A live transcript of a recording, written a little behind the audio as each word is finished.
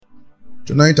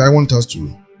Tonight, I want us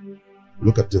to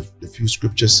look at the few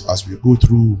scriptures as we go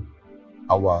through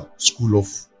our school of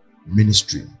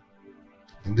ministry.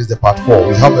 And this is the part 4.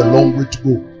 We have a long way to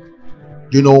go.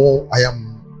 You know, I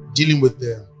am dealing with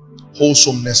the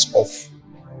wholesomeness of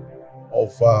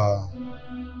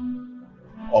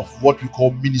what we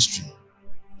call ministry,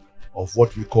 of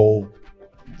what we call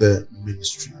the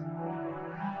ministry.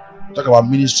 Talk about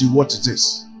ministry, what it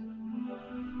is.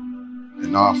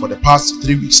 And now, for the past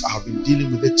 3 weeks, I have been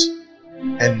dealing with it,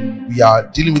 and we are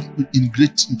dealing with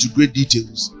it into great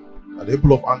details. And the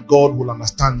people of God will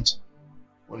understand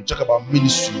when we talk about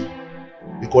ministry,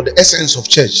 because the essence of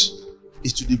church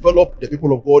is to develop the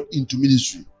people of God into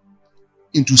ministry,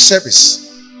 into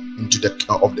service, into the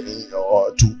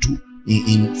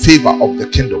in favor of the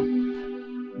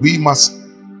kingdom. We must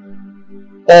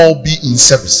all be in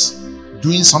service,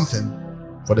 doing something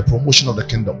for the promotion of the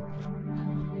kingdom.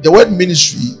 The word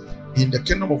ministry in the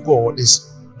kingdom of God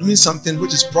is doing something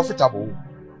which is profitable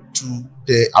to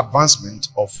the advancement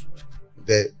of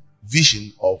the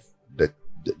vision of the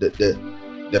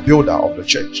builder of the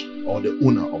church, or the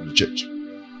owner of the church.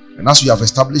 And as we have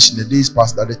established in the days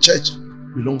past, that the church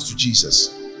belongs to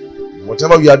Jesus.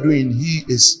 Whatever we are doing, He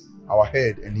is our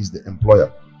head and He's the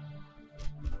employer.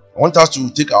 I want us to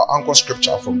take our anchor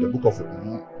scripture from the book of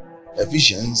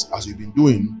Ephesians, as we've been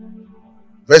doing,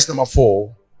 verse number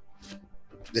 4,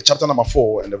 the chapter number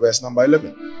 4 and the verse number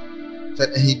 11. It said,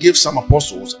 and He gave some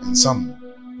apostles and some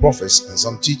prophets and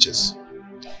some teachers,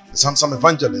 and some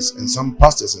evangelists and some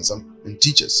pastors and some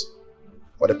teachers,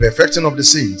 for the perfecting of the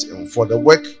saints and for the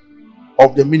work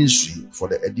of the ministry, for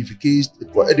the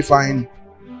edifying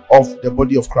of the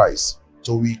body of Christ.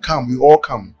 So we all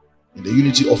come in the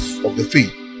unity of the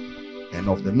faith and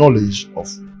of the knowledge of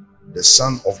the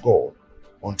Son of God,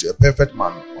 unto a perfect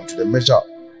man, unto the measure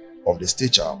of the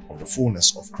stature of the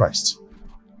fullness of Christ.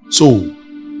 So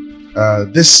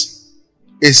this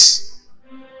is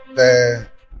the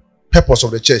purpose of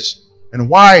the church. And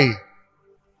why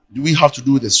do we have to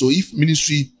do this? So if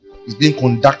ministry is being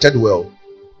conducted well,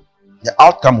 the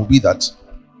outcome will be that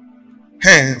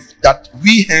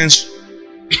we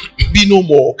be no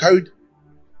more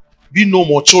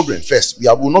children first. We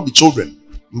will not be children.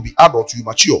 We will be adults, we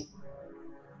mature,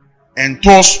 and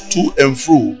tossed to and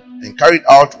fro, and carried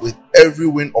out with every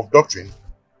wind of doctrine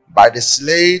by the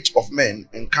sleight of men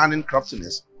and cunning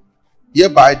craftiness,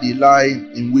 hereby they lie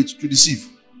in wait to deceive.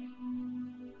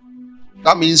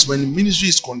 That means when ministry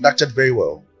is conducted very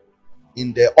well,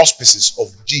 in the auspices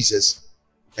of Jesus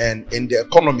and in the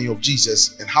economy of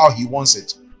Jesus and how He wants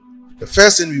it, the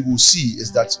first thing we will see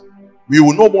is that we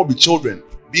will no more be children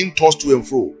being tossed to and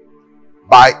fro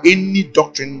by any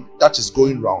doctrine that is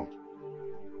going round.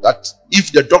 That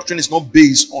if the doctrine is not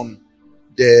based on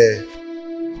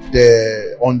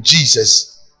on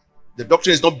Jesus, the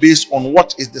doctrine is not based on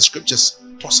what is the scriptures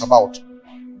talks about,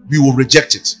 we will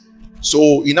reject it.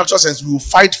 So in actual sense, we will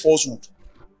fight falsehood.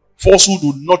 Falsehood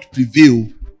will not prevail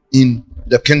in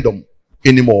the kingdom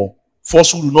anymore.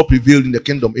 Falsehood will not prevail in the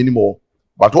kingdom anymore.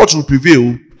 But what will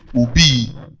prevail will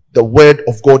be the word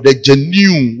of God, the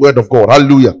genuine word of God.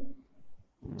 Hallelujah.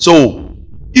 So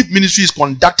if ministry is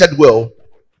conducted well,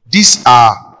 these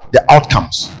are the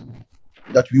outcomes.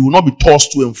 That we will not be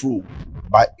tossed to and fro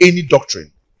by any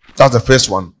doctrine. That's the first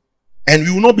one. And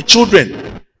we will not be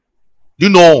children. You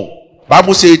know,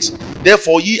 Bible says,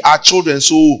 therefore ye are children,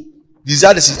 so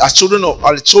desire as children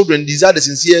are children, desire the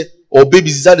sincere, or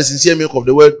babies desire the sincere milk of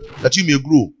the word, that you may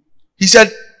grow. He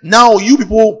said, now you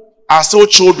people are still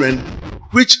children,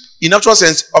 which in actual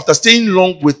sense, after staying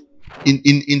long with in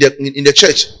the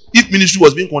church, if ministry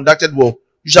was being conducted well,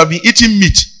 you shall be eating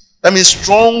meat. That means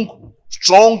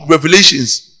strong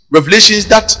revelations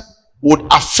that would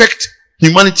affect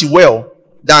humanity well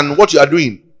than what you are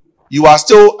doing. You are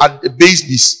still at the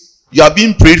basis. You are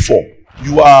being prayed for.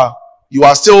 You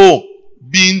are still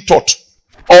being taught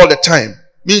all the time.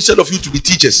 Instead of you to be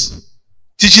teachers,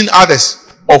 teaching others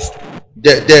of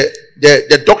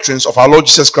the doctrines of our Lord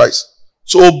Jesus Christ.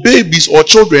 So babies or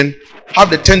children have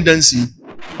the tendency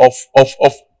of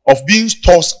being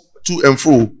tossed to and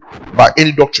fro by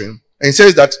any doctrine. And it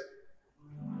says that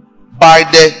by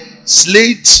the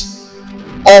sleight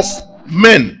of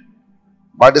men.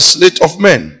 By the sleight of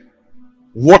men.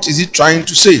 What is it trying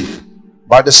to say?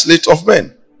 By the sleight of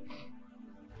men.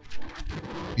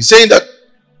 He's saying that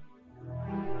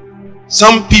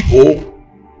some people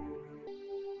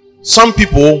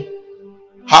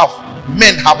have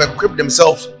equipped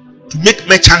themselves to make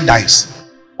merchandise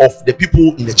of the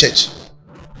people in the church.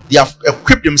 They have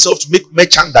equipped themselves to make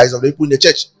merchandise of the people in the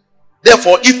church.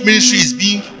 Therefore, if ministry is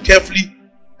being carefully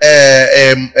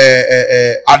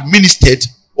administered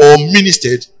or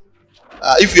ministered,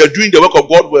 if you are doing the work of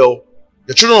God well,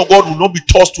 the children of God will not be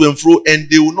tossed to and fro, and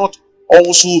they will not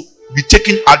also be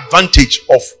taken advantage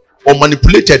of or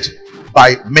manipulated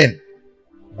by men.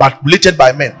 But look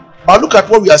at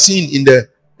what we are seeing in the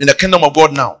kingdom of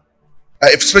God now,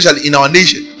 especially in our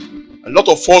nation. A lot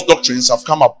of false doctrines have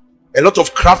come up. A lot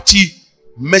of crafty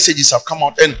messages have come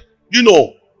out, and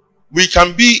we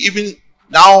can be even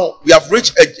now. We have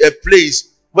reached a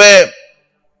place where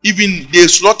even they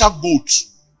slaughter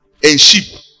goats and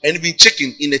sheep and even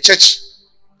chicken in a church,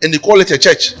 and they call it a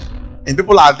church, and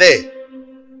people are there,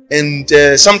 and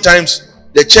sometimes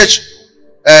the church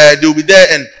they will be there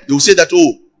and they will say that,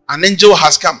 oh, an angel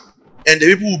has come, and the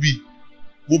people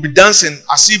will be dancing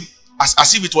as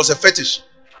if it was a fetish,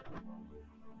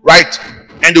 right?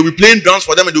 And they will be playing drums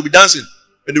for them, and they will be dancing,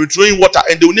 and they will be throwing water,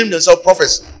 and they will name themselves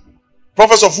prophets.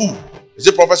 Prophets of who? Is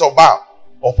it prophets of Baal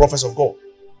or prophets of God?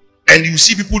 And you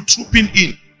see people trooping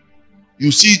in.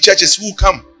 You see churches who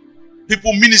come,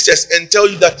 people, ministers, and tell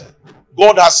you that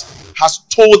God has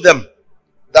told them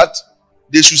that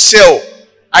they should sell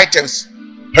items,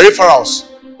 peripherals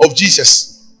of Jesus.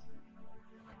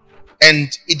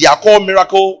 And they are called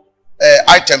miracle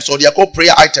items, or they are called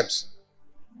prayer items.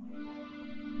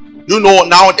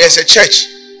 Now there's a church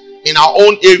in our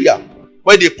own area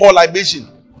where they pour libation.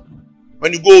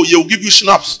 When you go, they will give you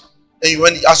schnapps,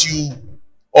 and as you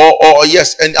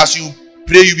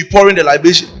pray, you'll be pouring the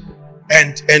libation,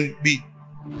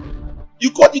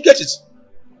 you get it.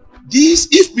 This,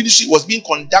 if ministry was being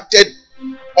conducted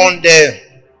on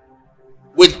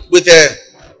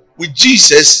with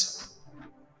Jesus,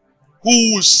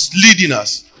 who's leading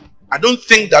us, I don't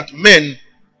think that men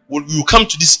will come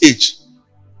to this age.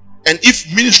 And if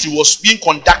ministry was being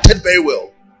conducted very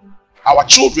well, our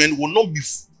children will not be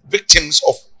victims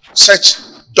of such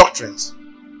doctrines,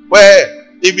 where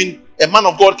even a man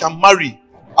of God can marry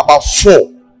about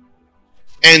 4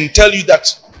 and tell you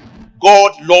that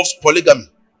God loves polygamy.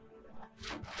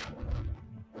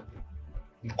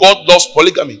 God loves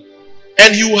polygamy.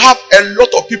 And he will have a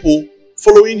lot of people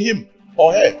following him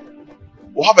or her.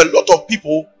 Will have a lot of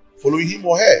people following him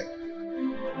or her.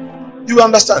 You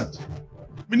understand?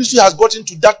 Ministry has gotten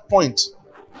to that point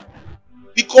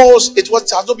because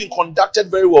has not been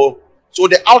conducted very well. So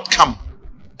the outcome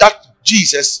that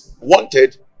Jesus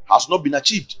wanted has not been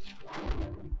achieved.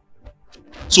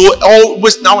 So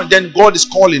always now and then God is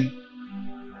calling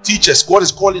teachers, God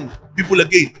is calling people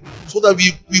again, so that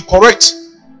we correct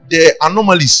the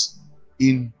anomalies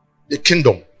in the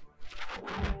kingdom.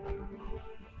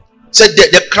 Said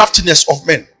the craftiness of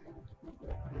men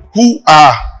who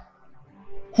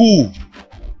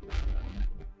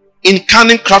in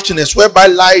cunning craftiness, whereby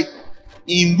lie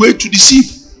in way to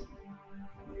deceive.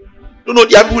 The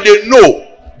people, they know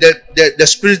the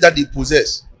spirits that they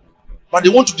possess, but they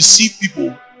want to deceive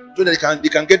people so that they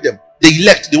can get them. The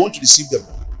elect, they want to deceive them.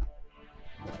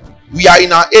 We are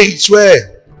in our age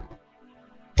where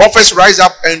prophets rise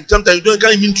up, and sometimes you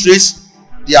can't even trace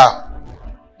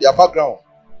their background,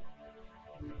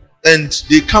 and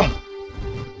they come,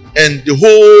 and the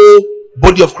whole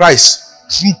body of Christ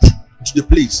troop to the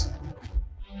place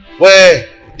where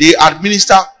they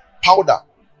administer powder,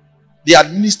 they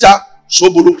administer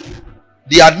sobolo,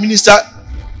 they administer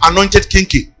anointed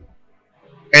kinky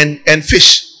and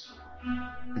fish.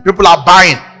 And people are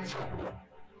buying.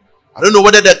 I don't know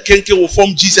whether the kinky will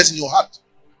form Jesus in your heart,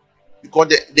 because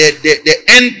the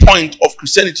end point of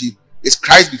Christianity is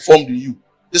Christ be formed in you.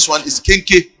 This one is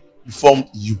kinky be formed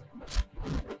in you.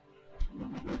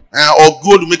 Or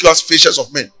God will make us fishers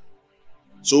of men.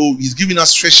 So he's giving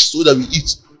us fish so that we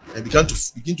eat and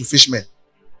begin to fish men.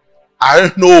 I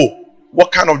don't know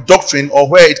what kind of doctrine or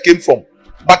where it came from,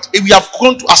 but we have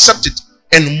come to accept it,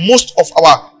 and most of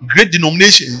our great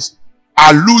denominations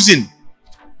are losing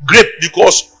grip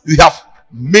because we have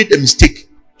made a mistake.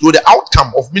 So the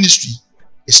outcome of ministry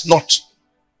is not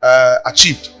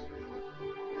achieved.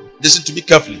 Listen to me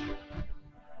carefully.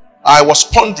 I was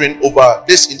pondering over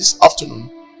this in this afternoon,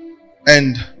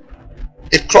 and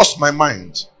it crossed my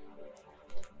mind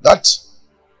that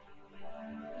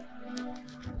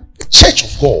the church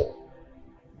of God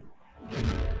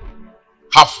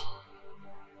have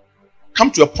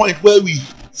come to a point where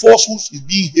falsehood is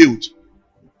being hailed.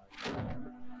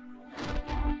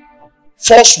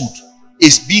 Falsehood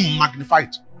is being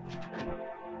magnified,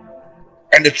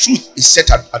 and the truth is set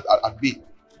at bay.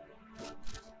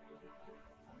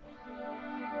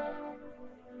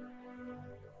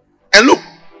 And look,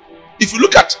 if you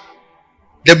look at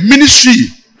the ministry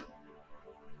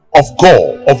of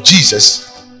God, of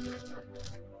Jesus,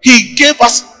 he gave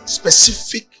us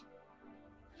specific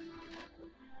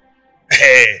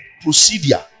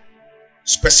procedure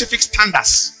specific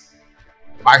standards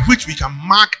by which we can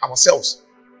mark ourselves.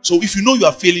 So if you know you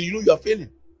are failing, you know you are failing.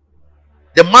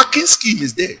 The marking scheme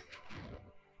is there.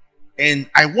 And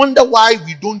I wonder why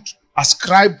we don't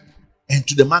ascribe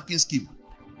to the marking scheme.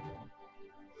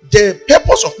 The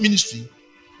purpose of ministry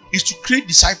is to create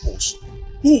disciples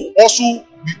who also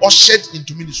be ushered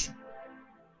into ministry.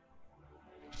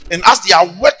 And as they are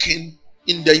working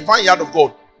in the vineyard of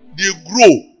God, they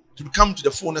grow to become to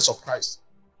the fullness of Christ.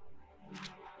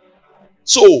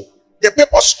 So, the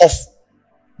purpose of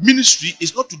ministry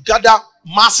is not to gather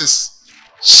masses.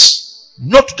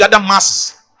 Not to gather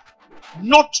masses.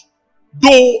 Not,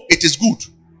 though it is good,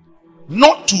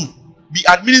 not to be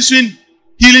administering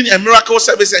healing and miracle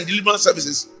services and deliverance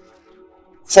services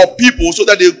for people so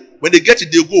that when they get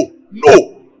it, they'll go.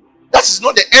 No, that is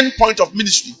not the end point of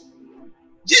ministry.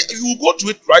 You will go to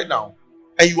it right now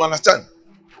and you understand.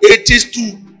 It is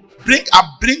to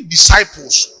bring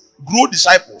disciples, grow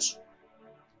disciples.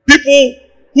 People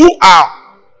who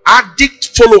are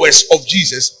addict followers of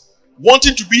Jesus,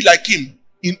 wanting to be like him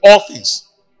in all things,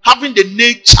 having the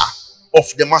nature of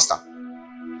the master.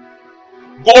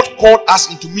 God called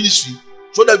us into ministry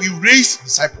so that we raise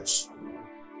disciples.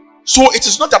 So it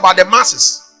is not about the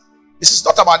masses. It is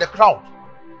not about the crowd.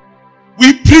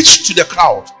 We preach to the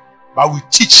crowd, but we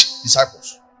teach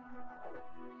disciples.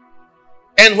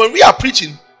 And when we are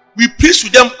preaching, we preach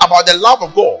to them about the love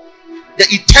of God, the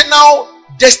eternal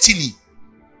destiny,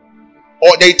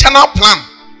 or the eternal plan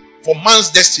for man's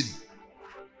destiny.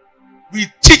 We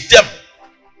teach them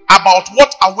about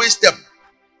what awaits them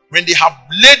when they have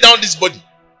laid down this body.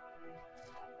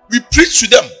 We preach to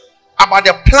them about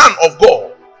the plan of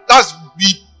God. That's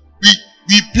we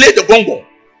play the gong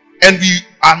and we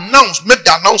make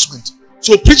the announcement.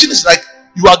 So preaching is like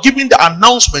you are giving the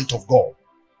announcement of God.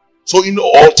 So in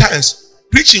all times,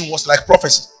 preaching was like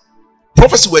prophecy.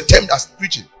 Prophecy were termed as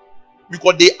preaching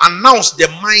because they announced the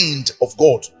mind of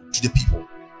God to the people.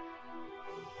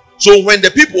 So when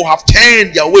the people have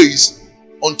turned their ways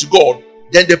unto God,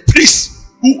 then the priests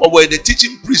who were the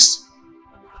teaching priests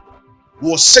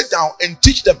will sit down and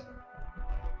teach them.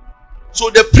 So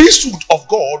the priesthood of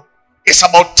God is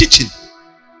about teaching.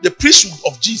 The priesthood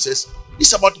of Jesus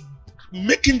is about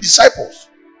making disciples.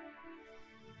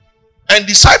 And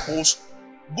disciples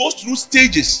go through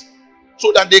stages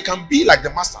so that they can be like the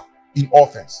master in all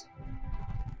things.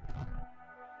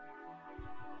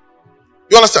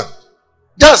 You understand?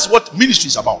 That's what ministry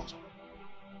is about.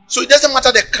 So it doesn't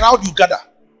matter the crowd you gather.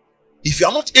 If you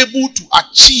are not able to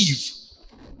achieve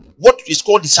what is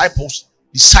called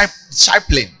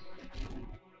discipling,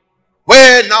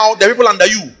 where now the people under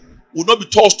you will not be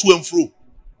tossed to and fro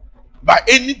by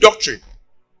any doctrine,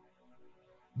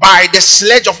 by the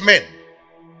sledge of men,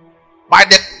 by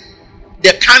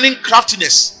the cunning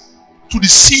craftiness to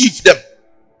deceive them,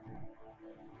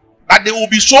 that they will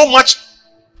be so much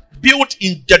built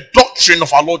in the doctrine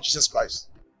of our Lord Jesus Christ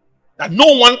that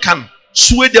no one can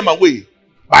sway them away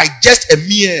by just a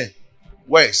mere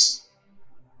words.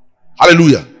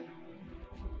 Hallelujah.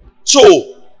 So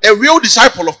a real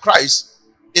disciple of Christ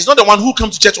is not the one who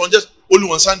comes to church only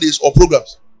on Sundays or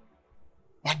programs,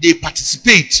 but they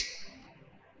participate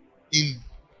in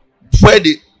where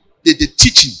the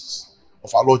teachings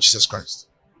of our Lord Jesus Christ.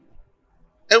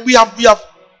 And we have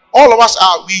all of us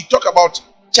we talk about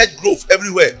church growth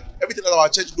everywhere. Everything is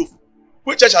about church growth.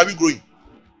 Which church are we growing?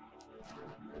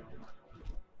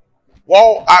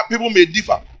 Well, people may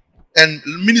differ and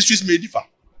ministries may differ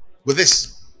with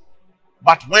this.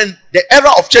 But when the era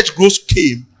of church growth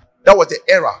came, that was the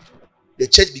era the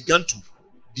church began to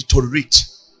deteriorate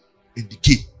and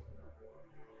decay.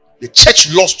 The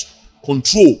church lost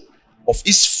control of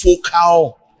its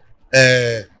focal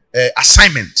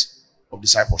assignment of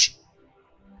discipleship.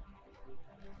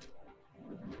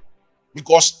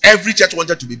 Because every church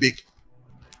wanted to be big.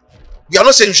 We are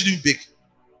not saying you shouldn't be big,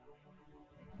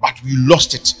 but we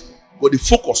lost it. But the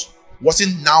focus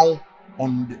wasn't now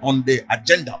on the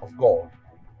agenda of God.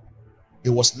 It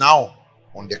was now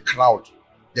on the crowd.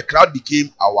 The crowd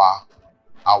became our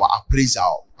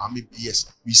appraisal. I mean,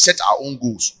 yes, we set our own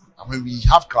goals. And when we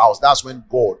have crowds, that's when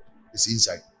God is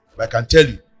inside. But I can tell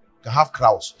you can have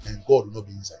crowds and God will not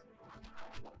be inside.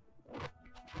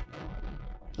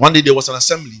 One day there was an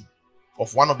assembly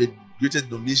of one of the greatest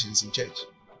denominations in church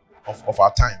of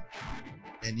our time.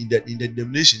 And in the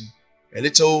denomination, a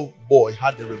little boy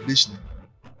had the revelation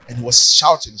and he was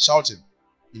shouting.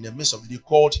 In the midst of it, they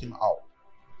called him out.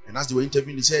 And as they were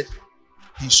interviewing, he said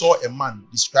he saw a man,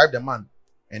 described a man,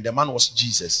 and the man was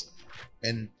Jesus.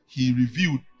 And they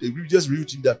just revealed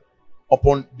to him that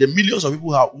upon the millions of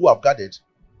people who have gathered,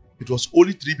 it was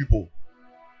only 3 people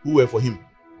who were for him.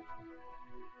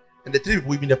 And the 3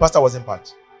 people, even the pastor wasn't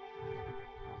part.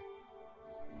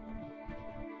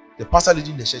 The pastor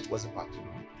leading the church wasn't part.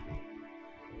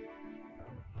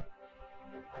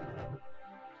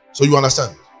 So you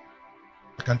understand?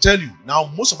 I can tell you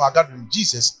now, most of our gathering,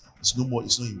 Jesus is no more,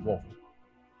 is not involved.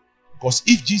 Because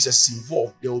if Jesus is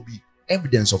involved, there will be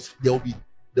evidence of, there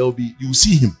will be, you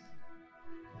see him.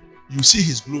 You see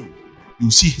his glory.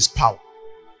 You see his power.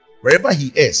 Wherever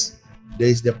he is, there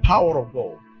is the power of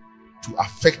God to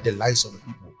affect the lives of the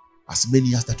people, as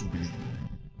many as that will believe.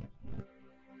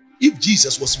 If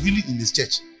Jesus was really in his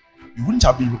church, we wouldn't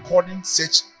have been recording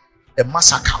such a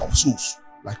massacre of souls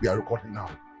like we are recording now.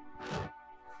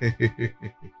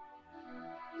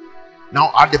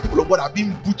 Now, are the people of God are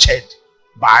being butchered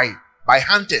by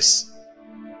hunters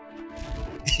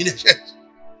in the church,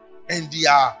 and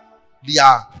they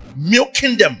are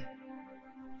milking them.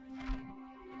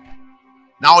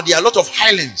 Now there are a lot of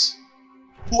highlands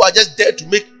who are just there to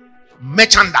make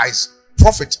merchandise,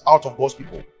 profit out of God's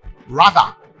people,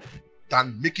 rather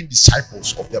than making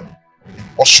disciples of them and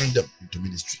ushering them into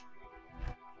ministry,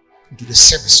 into the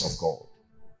service of God.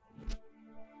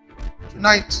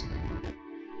 Tonight,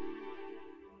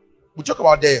 we talk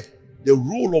about the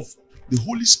role of the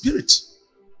Holy Spirit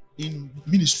in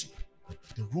ministry.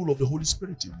 The role of the Holy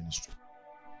Spirit in ministry.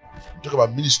 We talk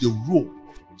about ministry, the role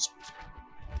of the Holy Spirit.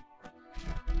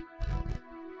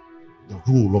 The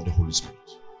role of the Holy Spirit.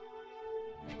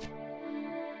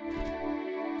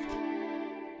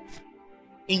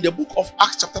 In the book of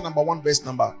Acts chapter number 1 verse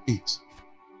number 8,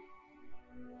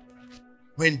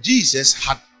 when Jesus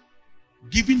had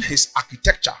given his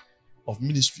architecture of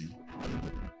ministry,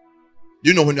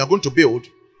 you know, when you are going to build,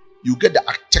 you get the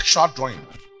architectural drawing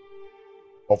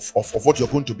of what you're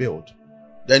going to build.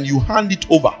 Then you hand it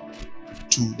over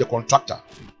to the contractor.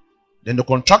 Then the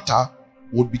contractor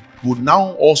would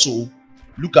now also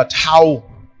look at how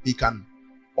he can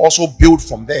also build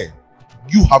from there.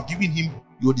 You have given him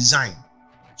your design,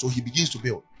 so he begins to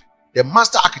build. The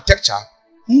master architecture,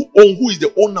 who is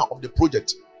the owner of the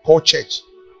project called church,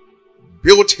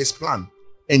 built his plan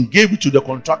and gave it to the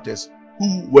contractors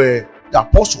who were the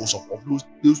apostles of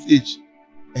those age,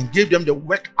 and gave them the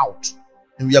work out.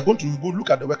 And we are going to go look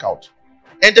at the workout.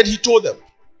 And then he told them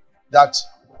that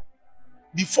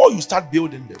before you start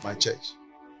building my church,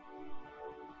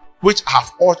 which I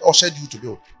have ushered you to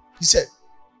build, he said,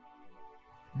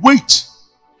 wait,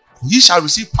 for ye shall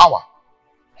receive power.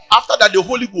 After that, the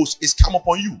Holy Ghost is come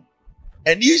upon you,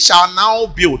 and ye shall now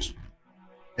build,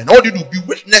 and all you do be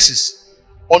witnesses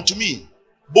unto me,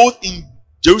 both in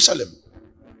Jerusalem,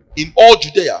 in all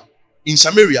Judea, in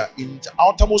Samaria, in the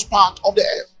outermost part of the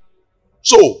earth.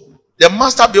 So the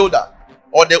master builder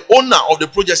or the owner of the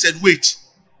project said, wait,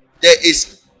 there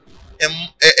is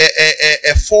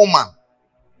a foreman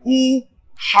who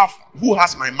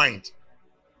has my mind.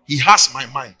 He has my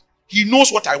mind. He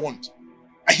knows what I want.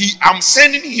 I'm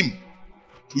sending him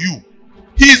to you.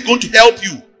 He is going to help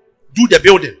you do the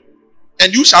building,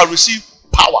 and you shall receive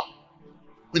power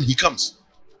when he comes.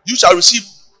 You shall receive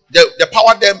the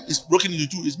power. There is broken into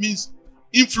two. It means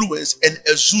influence and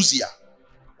exousia,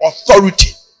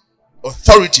 authority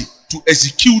to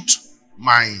execute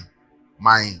my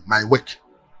work.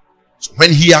 So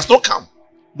when he has not come,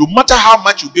 no matter how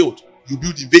much you build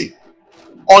in vain.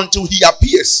 Until he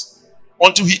appears,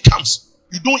 until he comes,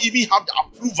 you don't even have the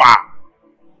approval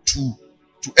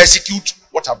to execute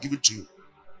what I've given to you.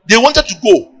 They wanted to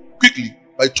go quickly,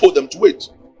 but I told them to wait.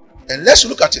 And let's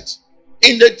look at it.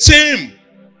 In the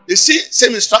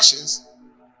same instructions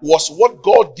was what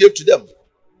God gave to them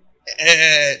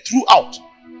throughout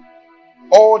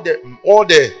all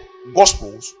the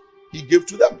gospels. He gave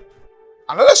to them.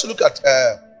 And let's look at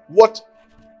what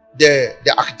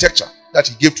the architecture that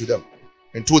he gave to them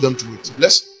and told them to wait.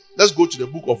 Let's go to the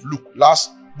book of Luke,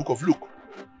 last book of Luke.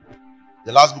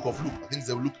 The last book of Luke. I think it's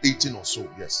Luke 18 or so.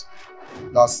 Yes.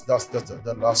 That's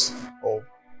the last, or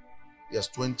yes,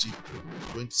 20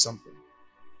 something.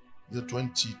 Is it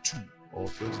 22 or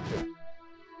 23?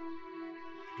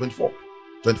 24.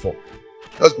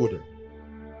 Let's go there.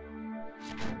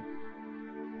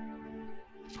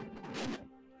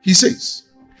 He says,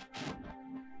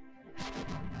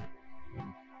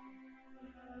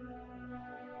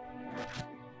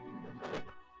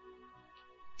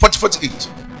 verse 48,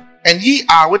 and ye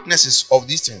are witnesses of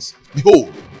these things.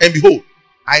 Behold,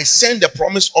 I send the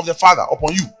promise of the Father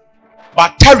upon you.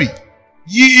 But tarry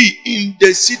ye in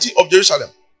the city of Jerusalem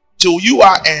till you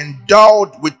are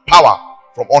endowed with power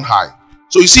from on high.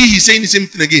 So you see, he's saying the same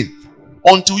thing again.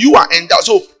 Until you are endowed.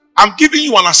 So I'm giving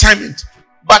you an assignment,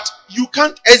 but you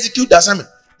can't execute the assignment.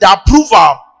 The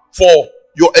approval for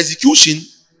your execution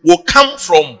will come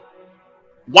from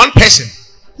one person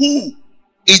who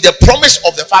is the promise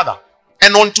of the Father,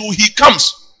 and until he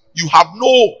comes, you have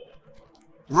no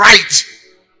right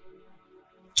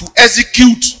to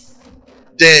execute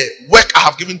the work I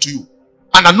have given to you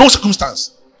under no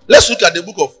circumstance. Let's look at the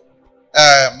book of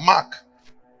Mark.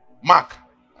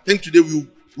 I think today we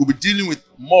will be dealing with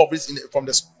more of this from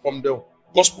the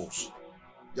Gospels.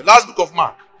 The last book of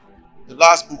Mark.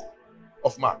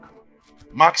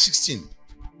 Mark 16.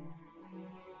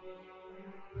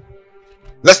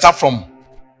 Let's start from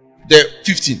the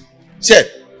 15. It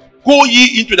said, "Go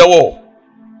ye into the world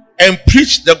and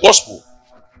preach the gospel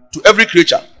to every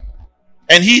creature.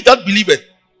 And he that believeth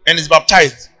and is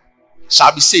baptized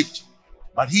shall be saved.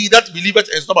 But he that believeth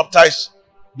and is not baptized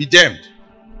be damned.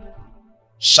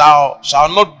 Shall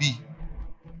not be.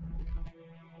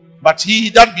 But he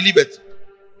that believeth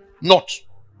not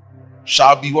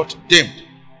shall be what? Damned.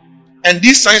 And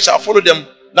these signs shall follow them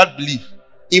that believe.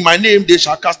 In my name they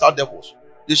shall cast out devils.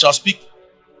 They shall speak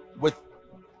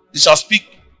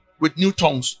with new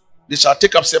tongues. They shall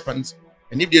take up serpents.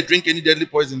 And if they drink any deadly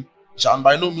poison, it shall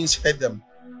by no means hurt them.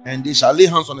 And they shall lay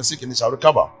hands on the sick and they shall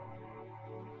recover."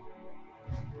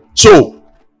 So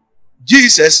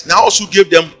Jesus now also gave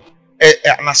them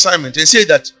an assignment and said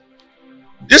that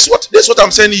this is what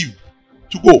I'm sending you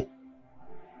to go.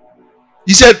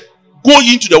 He said, "Go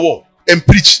into the world and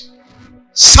preach.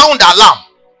 Sound alarm.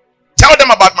 Tell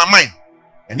them about my mind.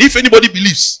 And if anybody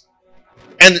believes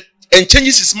and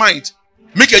changes his mind,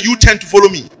 make a U-turn to follow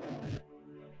me,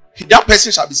 that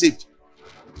person shall be saved."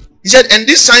 He said, "And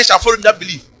this sign shall follow that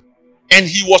belief." And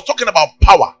he was talking about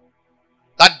power.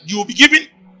 That you will be given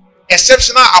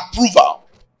exceptional approval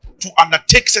to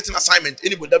undertake certain assignment,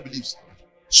 anybody that believes.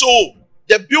 So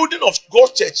the building of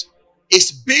God's church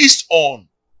is based on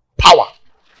power.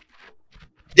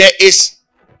 There is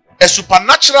a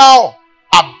supernatural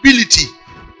ability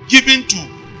given to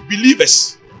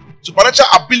believers, supernatural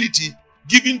ability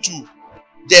given to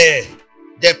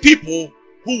the people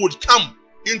who would come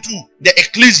into the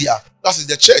ecclesia, that is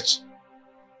the church.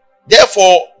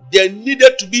 Therefore, there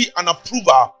needed to be an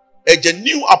approval, a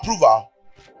genuine approval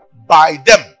by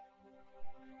them,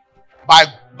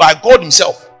 by God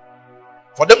himself,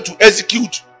 for them to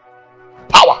execute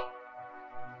power.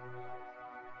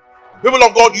 People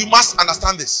of God, you must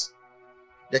understand this.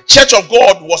 The church of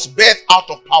God was birthed out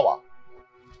of power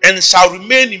and shall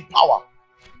remain in power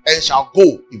and shall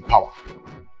go in power.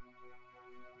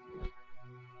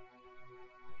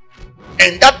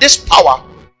 And that this power,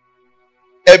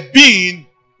 a being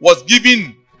was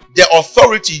given the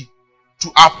authority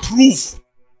to approve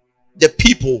the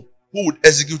people who would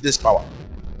execute this power.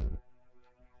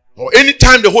 Or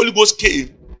anytime the Holy Ghost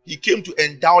came, he came to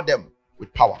endow them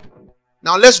with power.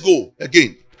 Now let's go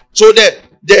again. So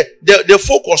the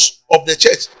focus of the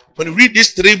church, when you read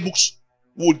these three books,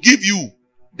 will give you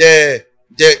the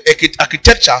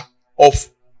architecture of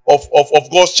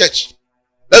God's church.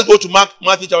 Let's go to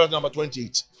Matthew chapter number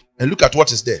 28 and look at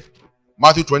what is there.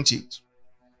 Matthew 28.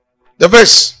 The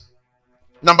verse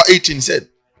number 18 said,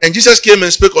 "And Jesus came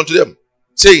and spake unto them,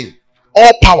 saying,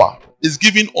 All power is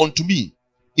given unto me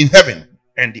in heaven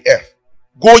and the earth.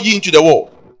 Go ye into the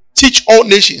world, teach all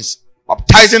nations,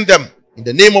 baptizing them in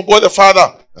the name of God the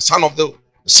Father, the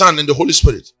Son, and the Holy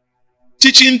Spirit,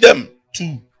 teaching them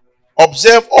to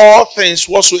observe all things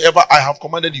whatsoever I have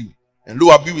commanded you. And lo,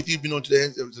 I be with you even unto the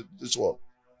end of this world."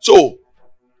 So,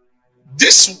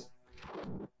 this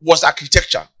was the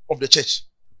architecture of the church.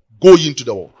 Go into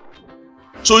the world.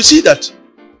 So you see that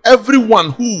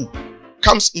everyone who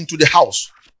comes into the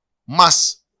house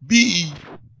must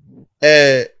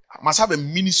have a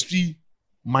ministry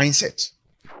mindset.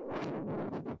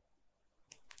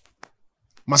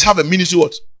 Must have a ministry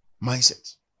what?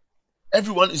 Mindset.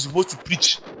 Everyone is supposed to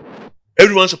preach.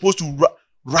 Everyone is supposed to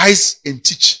rise and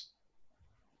teach.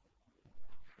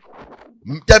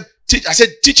 I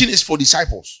said teaching is for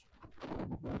disciples.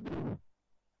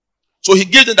 So he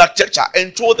gave them that architecture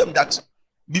and told them that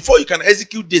before you can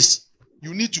execute this,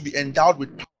 you need to be endowed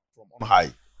with power from on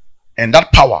high. And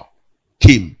that power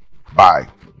came by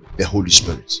the Holy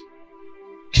Spirit.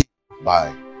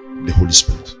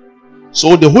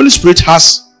 So the Holy Spirit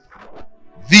has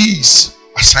these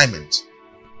assignments.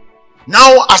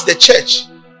 Now, as the church,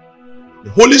 the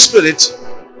Holy Spirit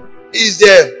is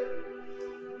the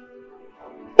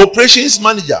operations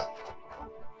manager.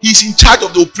 He's in charge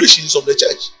of the operations of the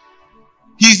church.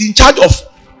 He's in charge of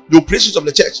the operations of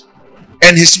the church.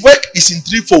 And his work is in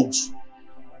three folds.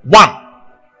 One,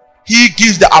 he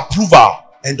gives the approval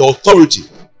and the authority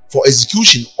for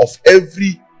execution of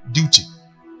every duty.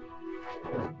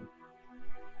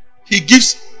 He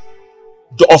gives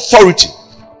the authority,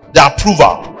 the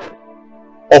approval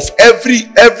of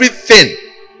everything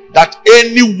that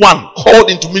anyone called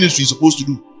into ministry is supposed to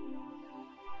do.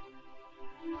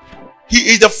 He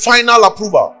is the final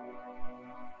approval.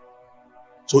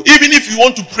 So even if you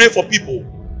want to pray for people,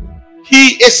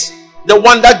 he is the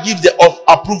one that gives the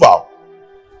approval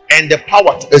and the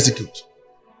power to execute.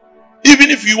 Even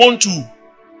if you want to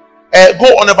go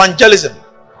on evangelism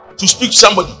to speak to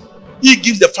somebody, he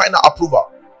gives the final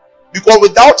approval. Because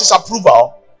without his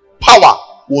approval, power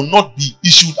will not be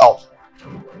issued out.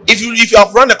 If you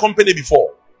have run a company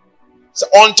before, so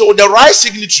until the right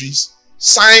signatories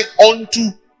sign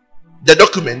onto the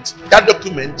document, that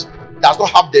document does not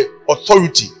have the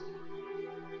authority.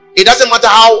 It doesn't matter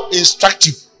how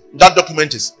instructive that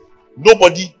document is.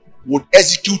 Nobody would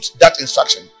execute that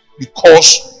instruction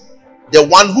because the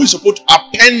one who is supposed to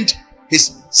append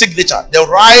his signature, the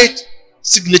right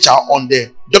signature on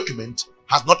the document,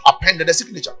 has not appended the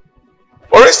signature.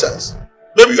 For instance,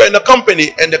 maybe you are in a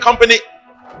company and the company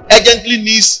urgently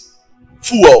needs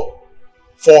fuel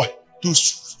to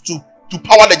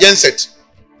power the genset,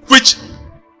 which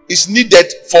is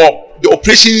needed for the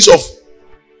operations of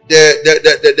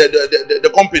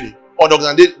the company or the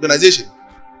organization.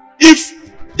 If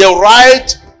the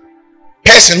right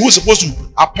person who is supposed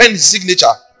to append his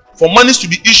signature for monies to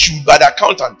be issued by the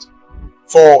accountant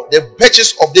for the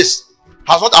purchase of this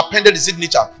has not appended the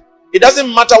signature, it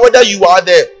doesn't matter whether you are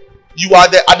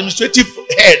the administrative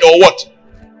head or what,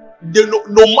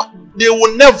 they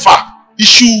will never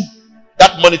issue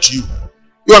that money to you.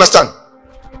 You understand?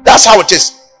 That's how it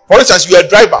is. For instance, you are a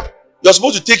driver, you're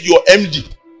supposed to take your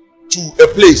MD to a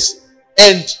place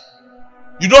and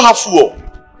you don't have fuel.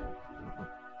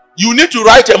 You need to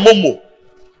write a memo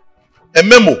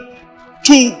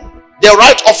to the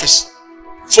right office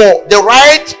for the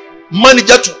right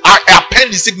manager to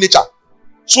append the signature,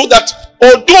 so that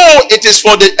although it is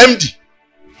for the MD,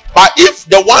 but if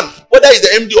the one, whether it's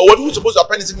the MD or who is supposed to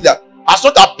append the signature, has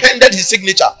not appended his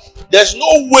signature, there's no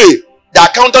way the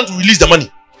accountant will release the money.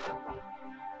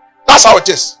 That's how it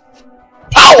is.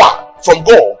 Power from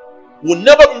God will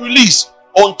never be released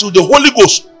until the Holy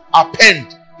Ghost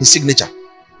append his signature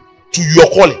to your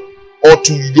calling or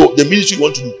to the ministry you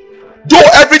want to do. Though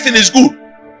everything is good,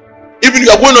 even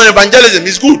you are going on evangelism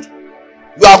is good.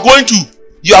 You are going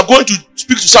to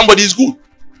speak to somebody is good.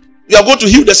 You are going to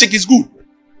heal the sick is good.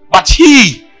 But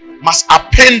he must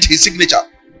append his signature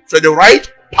for the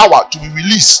right power to be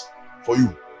released for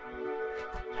you.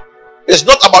 It's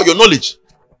not about your knowledge.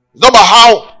 It's not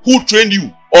about who trained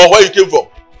you or where you came from.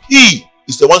 He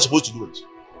is the one supposed to do it.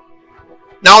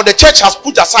 Now the church has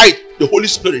put aside the Holy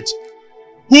Spirit,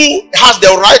 who has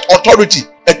the right authority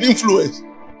and influence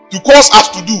to cause us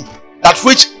to do that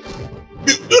which,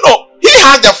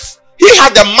 he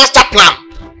had the master plan,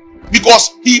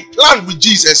 because he planned with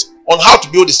Jesus on how to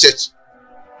build the church.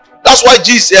 That's why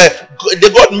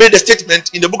God made a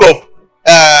statement in the book of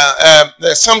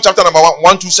Psalm chapter number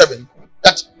 127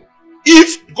 that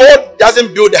if God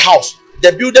doesn't build the house,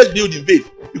 the builders build in vain,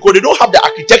 because they don't have the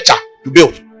architecture to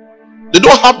build. They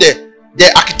don't have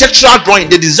the architectural drawing,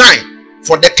 the design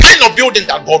for the kind of building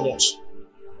that God wants.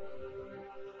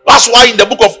 That's why in the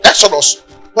book of Exodus,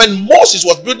 when Moses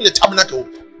was building the tabernacle,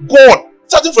 God,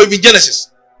 starting from even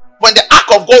Genesis, when the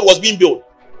ark of God was being built,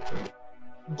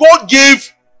 God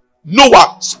gave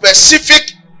Noah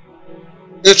specific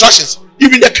instructions,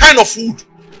 even the kind of wood,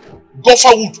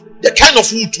 gopher wood, the kind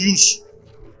of wood to use,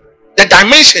 the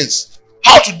dimensions,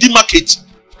 how to demarcate.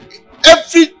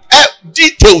 Every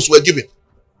details were given.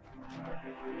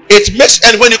 It makes,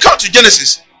 and when you come to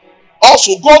Genesis,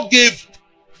 also God gave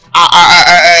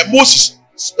Moses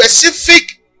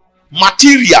specific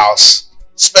materials,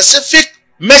 specific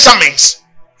measurements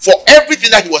for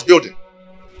everything that he was building.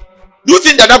 Do you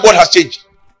think that God has changed?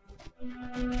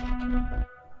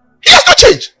 He has not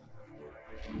changed.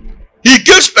 He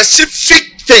gave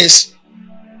specific things.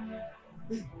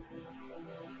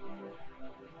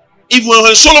 Even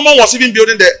when Solomon was even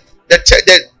building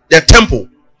the temple,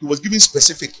 he was giving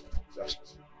specific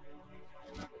instructions.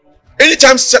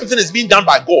 Anytime something is being done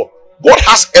by God, God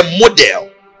has a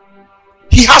model.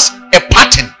 He has a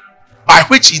pattern by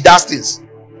which he does things,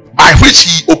 by which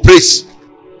he operates.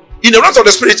 In the realms of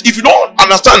the spirit, if you don't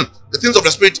understand the things of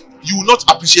the spirit, you will not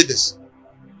appreciate this.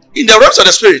 In the realms of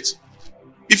the spirit,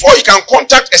 before you can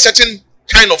contact a certain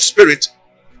kind of spirit,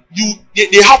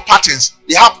 they have patterns.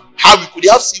 They have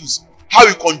seals. How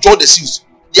you control the seals.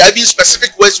 There are even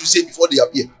specific words you say before they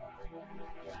appear.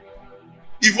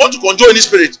 If you want to control any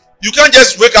spirit, you can't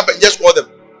just wake up and just call them.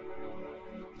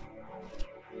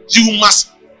 You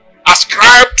must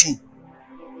ascribe to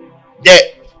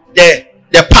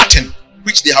the pattern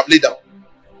which they have laid down.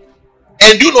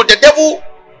 And the devil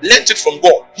learnt it from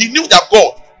God. He knew that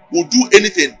God will do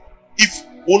anything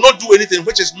will not do anything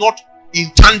which is not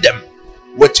in tandem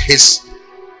with his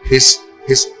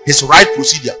right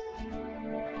procedure.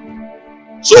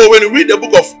 So when you read the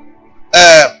book of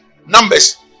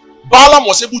Numbers, Balaam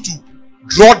was able to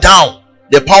draw down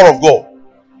the power of God,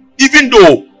 even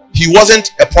though he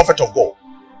wasn't a prophet of God.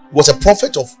 He was a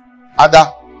prophet of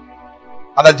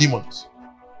other demons.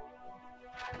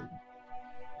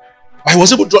 But he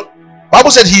was able to draw.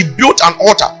 Bible said he built an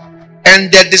altar,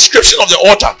 and the description of the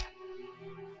altar,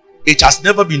 it has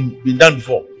never been done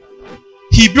before.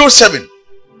 He built 7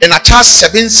 and attached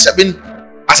 7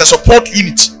 as a support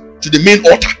unit to the main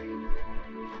altar,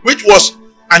 which was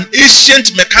an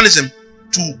ancient mechanism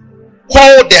to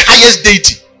call the highest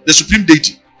deity, the supreme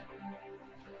deity.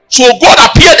 So God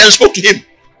appeared and spoke to him,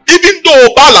 even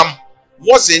though Balaam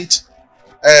wasn't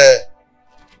a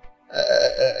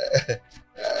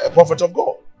prophet of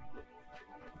God.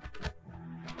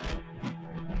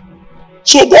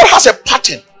 So God has a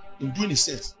pattern in doing his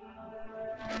things.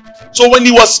 So when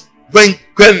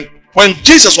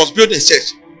Jesus was building his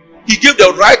church, he gave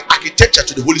the right architecture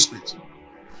to the Holy Spirit.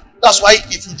 That's why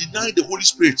if you deny the Holy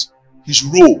Spirit his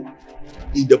role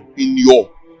in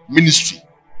your ministry,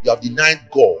 you have denied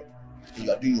God and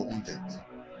you are doing your own things.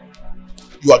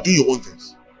 You are doing your own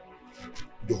things.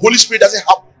 The Holy Spirit doesn't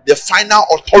have the final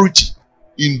authority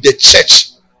in the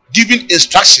church, giving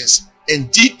instructions and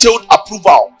detailed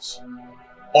approvals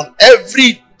on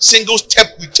every single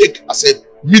step we take as a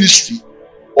ministry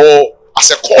or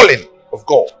as a calling of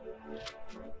God.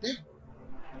 Yeah.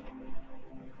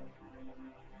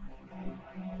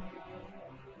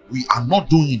 We are not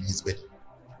doing his bidding.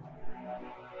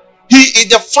 He is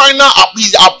the final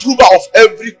approval of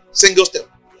every single step.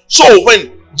 So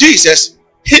when Jesus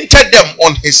hinted them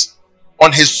on his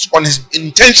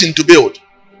intention to build,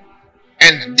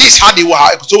 and this is how they were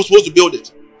supposed to build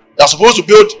it. They are supposed to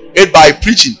build it by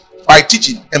preaching, by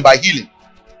teaching, and by healing.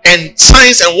 And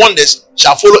signs and wonders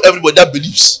shall follow everybody that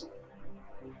believes.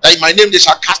 That in my name they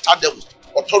shall cast out devils,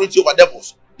 authority over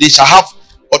devils. They shall have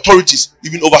authorities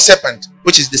even over serpent,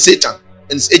 which is the Satan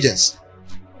and his agents.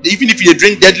 Even if they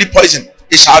drink deadly poison,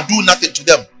 it shall do nothing to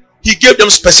them. He gave them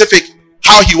specific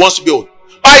how he wants to build.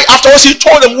 But afterwards he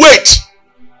told them, wait,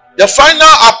 the final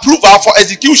approval for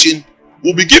execution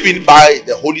will be given by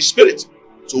the Holy Spirit.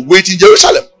 So wait in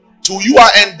Jerusalem till you are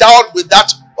endowed with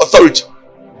that authority.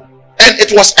 And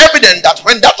it was evident that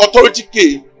when that authority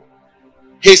came,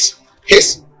 his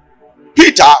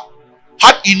Peter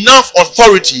had enough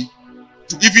authority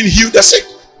to even heal the sick,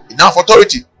 enough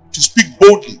authority to speak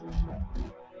boldly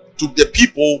to the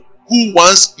people who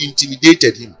once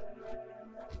intimidated him.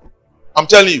 I'm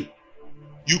telling you,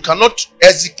 you cannot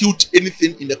execute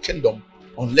anything in the kingdom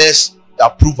unless the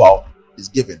approval is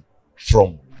given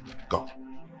from God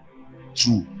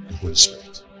through the Holy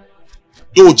Spirit.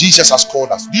 Though Jesus has called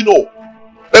us, do you know?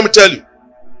 Let me tell you,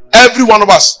 every one of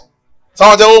us.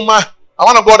 Someone say, "Oh my, I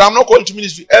want to God. I'm not calling to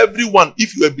ministry." Everyone,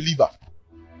 if you are a believer,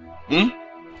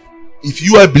 if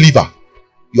you are a believer,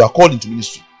 you are called into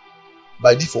ministry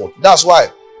by default. That's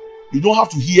why you don't have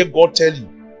to hear God tell you,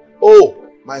 "Oh,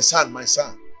 my son,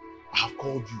 I have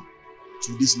called you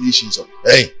to this nation." So,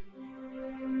 hey,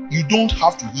 you don't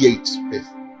have to hear it first.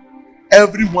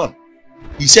 Everyone,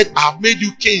 he said, "I have made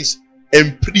you kings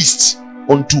and priests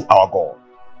unto our God."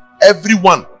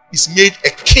 Everyone is made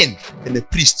a king and a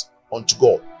priest unto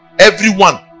God.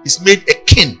 Everyone is made a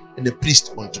king and a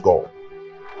priest unto God.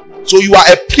 So you are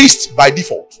a priest by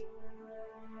default.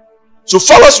 So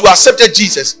for us who accepted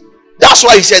Jesus, that's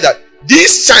why he said that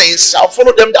these signs shall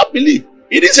follow them that believe.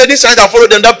 He didn't say these signs shall follow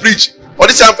them that preach, or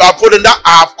these signs shall follow them that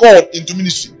I have called into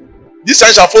ministry. These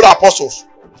signs shall follow apostles.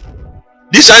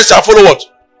 These signs shall follow what?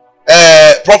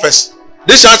 Prophets.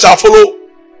 These signs shall follow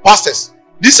pastors.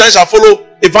 These signs shall follow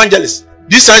evangelists.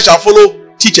 These signs shall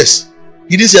follow teachers.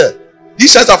 He didn't say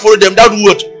these signs shall follow them that do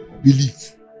what?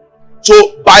 Believe.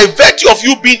 So by virtue of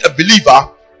you being a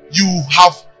believer, you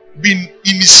have been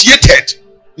initiated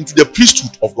into the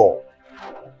priesthood of God.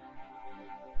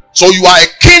 So you are a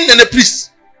king and a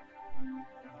priest.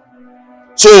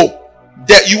 So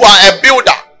that you are a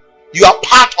builder. You are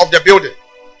part of the building.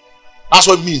 That's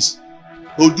what it means.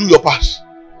 So do your part.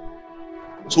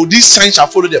 So these signs shall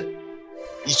follow them.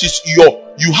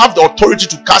 You have the authority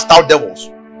to cast out devils.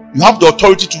 You have the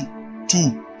authority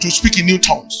to speak in new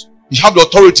tongues. You have the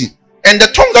authority. And the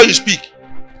tongue that you speak,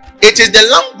 it is the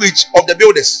language of the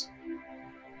builders.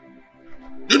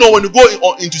 You know, when you go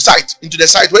into the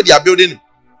site where they are building,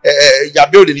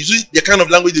 you use the kind of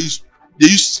language they use. They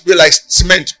use like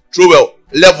cement, trowel,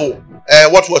 level,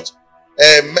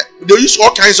 they use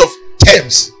all kinds of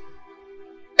terms.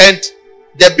 And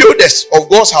The builders of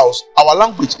God's house, our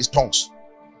language is tongues.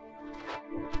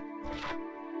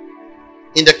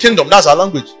 In the kingdom, that's our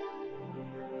language.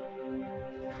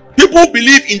 People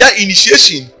believe in that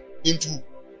initiation into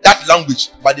that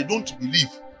language, but they don't believe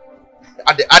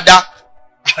at the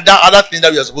other thing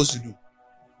that we are supposed to do.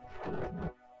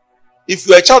 If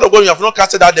you are a child of God and you have not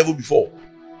casted that devil before,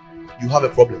 you have a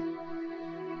problem.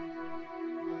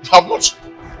 You have not.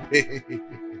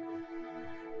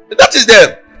 That is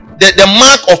the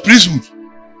mark of priesthood.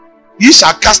 You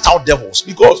shall cast out devils,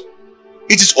 because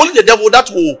it is only the devil that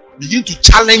will begin to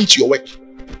challenge your work.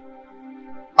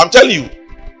 I'm telling you,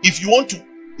 if you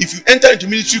enter into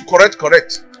ministry correct,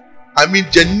 I mean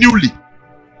genuinely,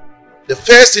 the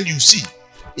first thing you see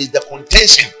is the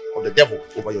contention of the devil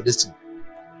over your destiny.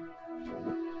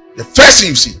 The first thing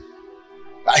you see,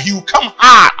 that he will come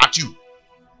hard at you,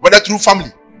 whether through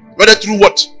family, whether through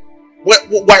what,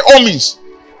 by all means,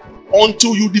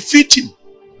 until you defeat him.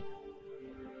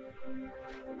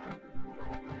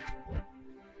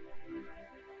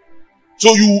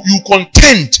 So you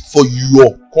contend for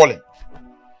your calling.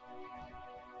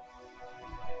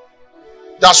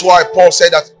 That's why Paul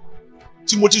said that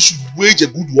Timothy should wage a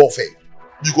good warfare,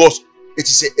 because it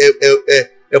is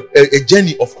a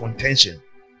journey of contention.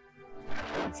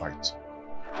 Fight.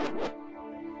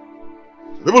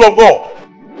 People of God,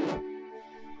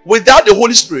 without the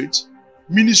Holy Spirit,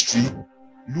 ministry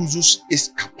loses its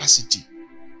capacity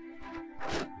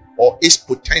or its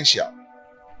potential.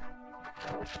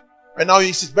 And now it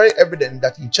is very evident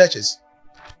that in churches,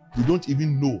 we don't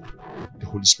even know the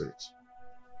Holy Spirit.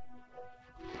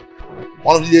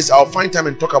 One of these days, I'll find time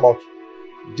and talk about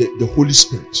the Holy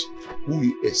Spirit, who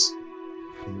he is,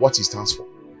 and what he stands for.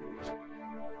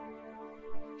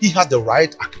 He has the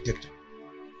right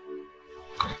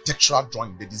architectural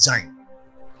drawing, the design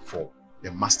for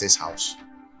the master's house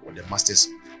or the master's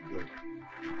building.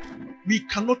 We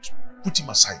cannot put him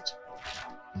aside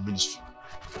in ministry.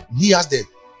 He has the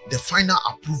final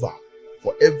approval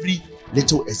for every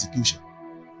little execution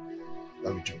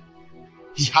that we do.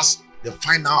 He has the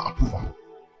final approval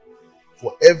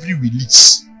for every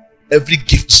release, every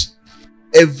gift,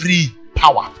 every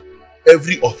power,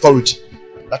 every authority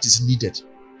that is needed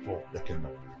for the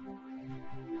kingdom.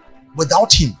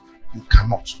 Without him, you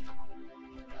cannot.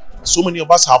 So many of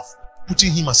us have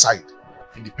putting him aside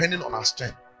and depending on our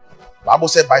strength. The Bible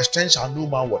said, by strength shall no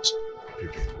man what?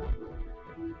 Prevail.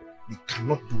 We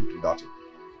cannot do it without him.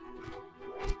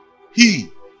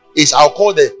 He is, I'll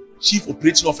call the chief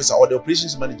operating officer or the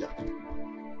operations manager,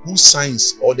 who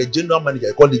signs, or the general manager,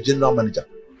 I call the general manager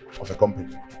of a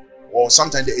company, or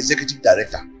sometimes the executive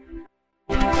director,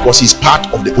 because he's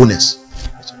part of the owners.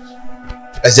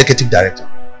 Executive director.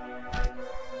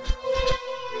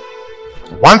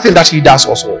 One thing that he does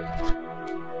also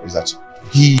is that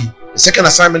the second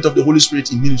assignment of the Holy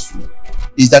Spirit in ministry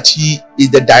is that he is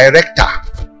the director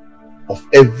of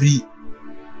every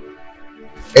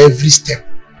step,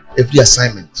 every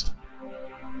assignment.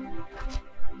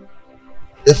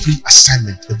 Every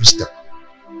assignment, every step.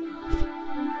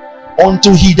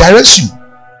 Until he directs you,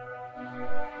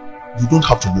 you don't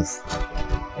have to move.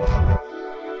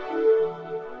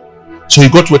 So he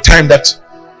got to a time that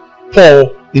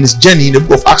Paul, in his journey in the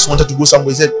book of Acts, wanted to go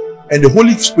somewhere. He said, and the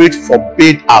Holy Spirit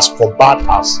forbade us. I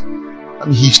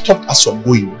mean, he stopped us from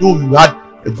going, though you had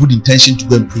a good intention to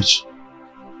go and preach.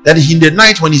 That in the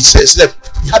night when he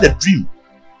slept, he had a dream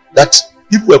that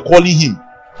people were calling him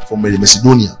from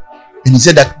Macedonia. And he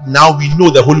said that now we know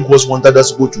the Holy Ghost wanted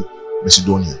us to go to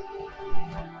Macedonia.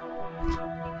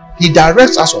 He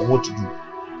directs us on what to do.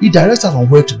 He directs us on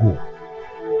where to go.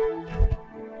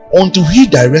 Until he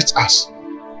directs us,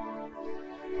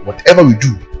 whatever we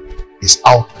do is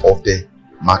out of the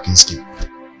marking scheme.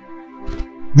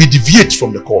 We deviate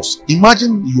from the course.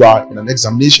 Imagine you are in an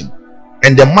examination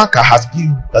and the marker has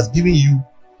given you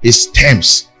his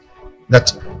terms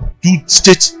that do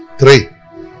state 3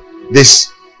 this,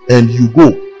 and you go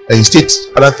and you state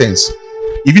other things.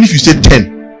 Even if you state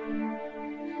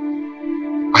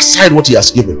 10, aside what he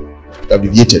has given, you have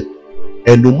deviated,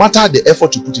 and no matter the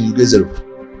effort you put in, you get 0.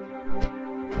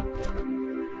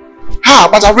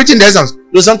 But I've written the exams.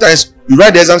 Sometimes you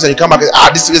write the exams and you come back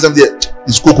and this exam there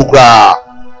is cocoa.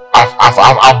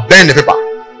 I've burned the paper.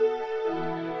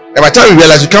 And by the time you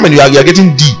realize, you come and you are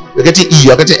getting D, you're getting E,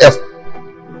 you're getting F.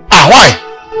 Why?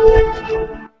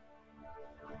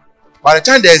 By the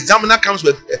time the examiner comes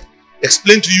with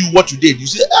explain to you what you did, you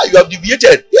say, you have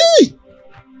deviated. Hey!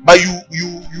 But you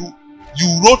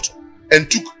wrote and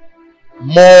took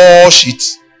more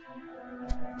sheets,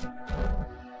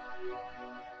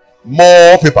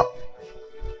 more paper.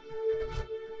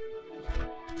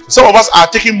 Some of us are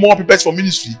taking more papers for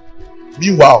ministry.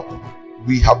 Meanwhile,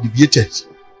 we have deviated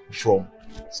from.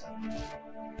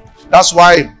 That's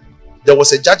why there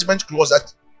was a judgment clause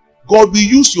that God will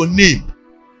use your name.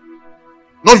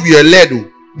 Not we are led.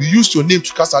 We use your name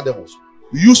to cast out devils.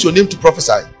 We use your name to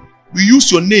prophesy. We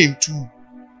use your name to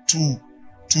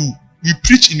we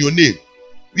preach in your name.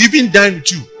 We even dine with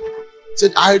you.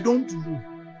 Said, I don't know.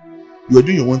 You are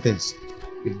doing your own things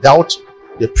without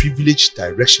the privileged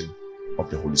direction of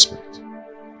the Holy Spirit.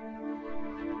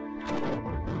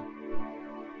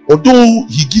 Although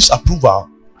he gives approval,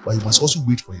 but you must also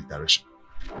wait for his direction.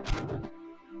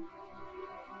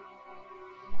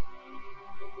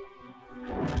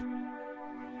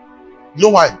 You know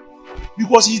why?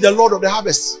 Because he is the Lord of the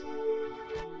harvest.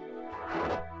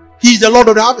 He is the Lord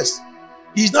of the harvest.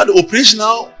 He is not the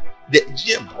operational, the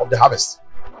GM of the harvest.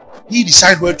 He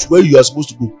decides where you are supposed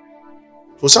to go.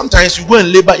 So sometimes you go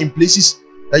and labor in places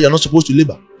that you are not supposed to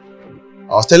labor.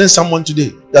 I was telling someone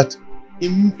today that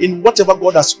in whatever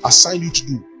God has assigned you to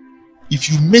do, if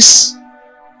you miss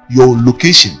your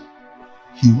location,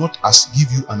 he will not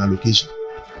give you an allocation.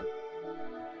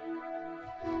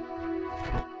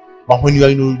 But when you are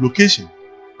in a location,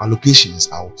 allocation is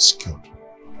secured.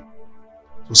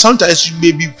 So sometimes you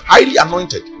may be highly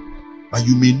anointed, but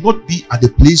you may not be at the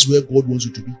place where God wants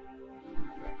you to be.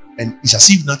 And it's as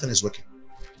if nothing is working.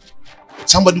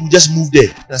 Somebody will just move there,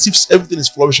 and as if everything is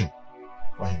flourishing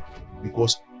for him.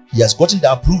 Because he has gotten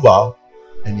the approval,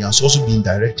 and he has also been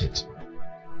directed.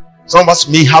 Some of us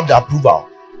may have the approval,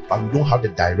 but we don't have the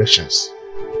directions.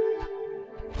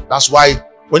 That's why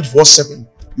 24/7,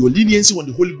 your leniency on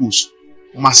the Holy Ghost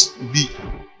must be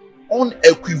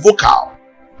unequivocal.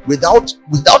 Without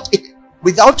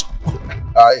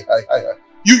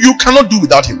you cannot do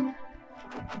without him.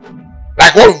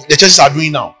 Like what the churches are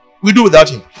doing now, we do without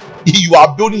him. You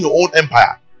are building your own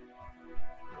empire.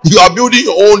 You are building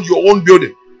your own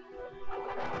building.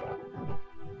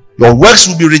 Your works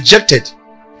will be rejected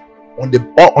on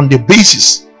the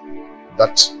basis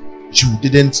that you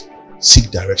didn't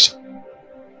seek direction.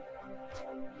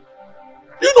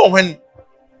 You know, when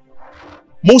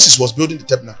Moses was building the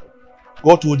tabernacle,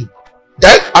 God told him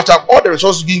that after all the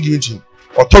resources being given to him,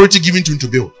 authority given to him to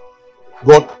build,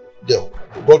 God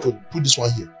would put this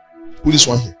one here, put this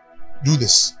one here, do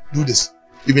this,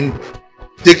 even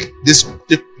take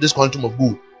this quantum of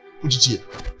gold, put it here.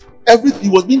 Everything, he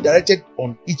was being directed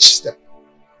on each step.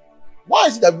 Why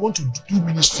is it that we want to do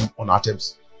ministry on our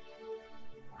terms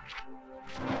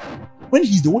when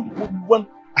he's the one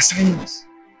assigning us?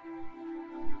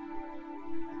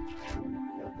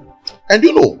 And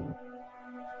you know,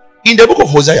 in the book of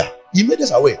Hosea, he made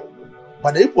us aware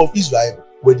that the people of Israel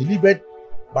were delivered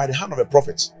by the hand of a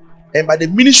prophet, and by the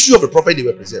ministry of a prophet they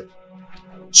were preserved.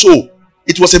 So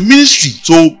it was a ministry.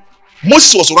 So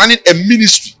Moses was running a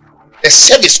ministry, a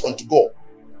service unto God.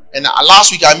 And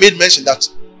last week I made mention that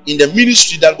in the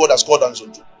ministry that God has called us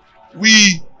unto,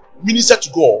 we minister to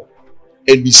God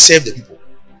and we serve the people.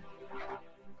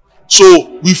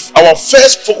 So our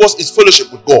first focus is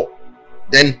fellowship with God.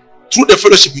 Then through the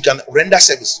fellowship we can render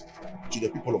service to the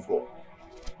people of God.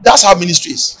 That's how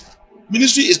ministry is.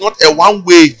 Ministry is not a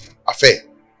one-way affair.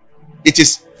 It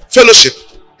is fellowship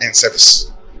and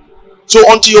service. So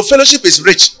until your fellowship is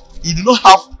rich, you do not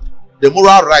have the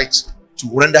moral right to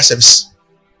render service.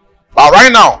 But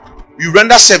right now, you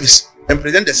render service and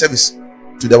present the service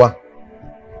to the one.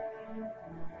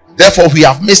 Therefore, we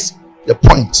have missed the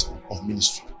point of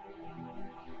ministry.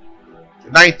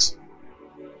 Tonight,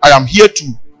 I am here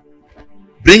to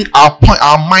bring our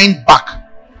mind back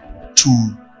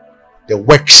to the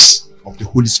works of the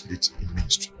Holy Spirit in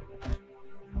ministry.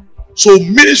 So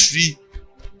ministry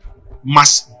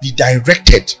must be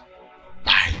directed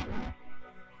by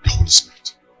the Holy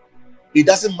Spirit. It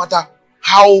doesn't matter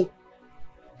how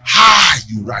high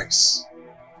you rise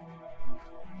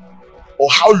or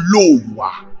how low you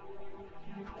are.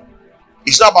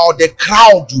 It's not about the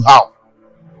crowd you have.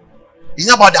 It's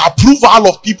not about the approval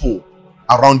of people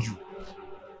around you,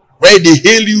 where they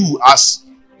hail you as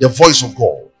the voice of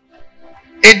God.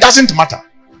 It doesn't matter.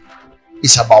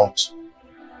 It's about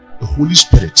the Holy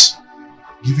Spirit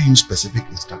giving you specific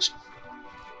instructions.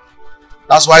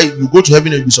 That's why you go to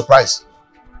heaven and be surprised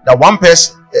that one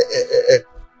person,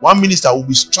 one minister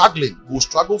will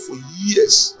struggle for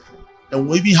years and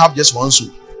will even have just one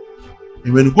soul.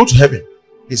 And when you go to heaven,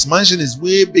 his mansion is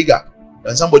way bigger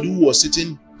than somebody who was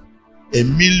sitting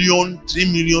 1 million, 3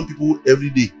 million people every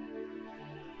day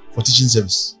for teaching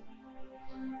service.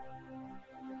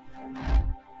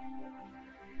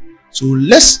 So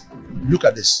let's look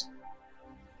at this.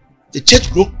 The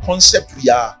church growth concept we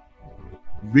are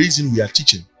raising, we are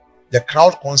teaching, the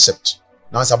crowd concept.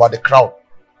 Now it's about the crowd.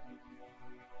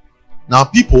 Now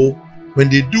people, when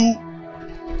they do,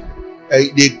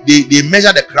 they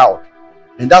measure the crowd,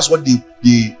 and that's what they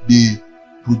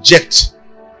project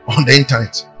on the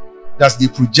internet. That's they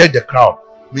project the crowd,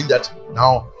 meaning that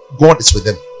now God is with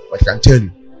them. But I can tell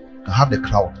you, you can have the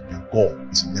crowd, and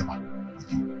God is never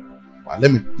with you. But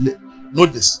let me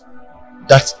note this: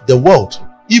 that the world,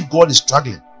 if God is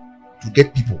struggling to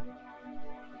get people,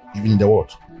 even in the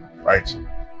world, right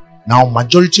now,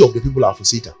 majority of the people are for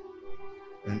Satan.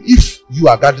 And if you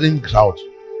are gathering crowd,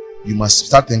 you must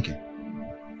start thinking.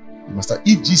 You must start.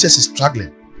 If Jesus is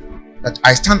struggling, that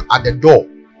I stand at the door,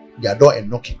 their door, and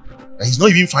knocking, that he's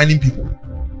not even finding people,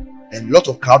 and a lot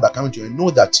of crowd are coming to you, and know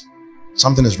that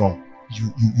something is wrong.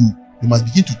 You must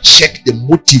begin to check the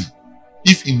motive,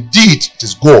 if indeed it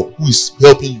is God who is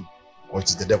helping you, or it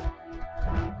is the devil.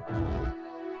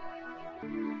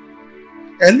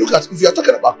 And look at, if you are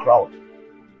talking about crowd,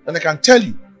 then I can tell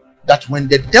you that when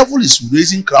the devil is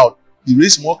raising crowd, he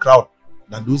raises more crowd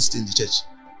than those in the church.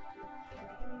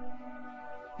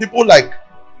 People like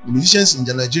the musicians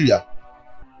in Nigeria,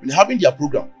 when they're having their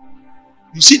program,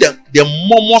 you see the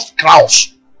mammoth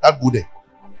crowds that go there.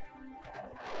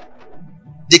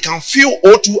 They can fill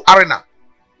O2 Arena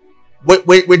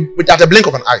with at a blink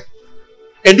of an eye.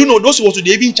 And you know, those who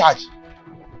they even charge.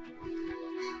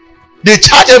 They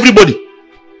charge everybody.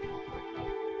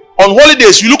 On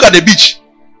holidays, you look at the beach,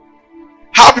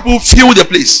 how people fill the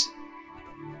place.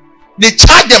 They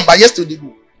charge them by yesterday.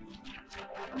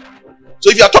 So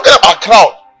if you are talking about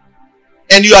crowd,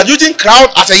 and you are using crowd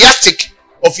as a yardstick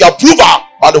of your approval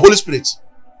by the Holy Spirit,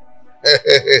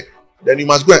 then you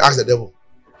must go and ask the devil.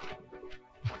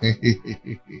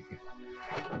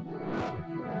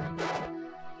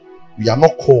 We are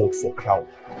not called for crowd.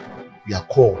 We are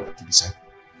called to disciple.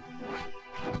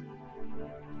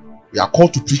 We are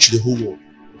called to preach the whole world.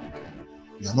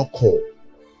 We are not called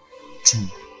to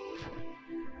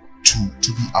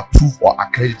be approved or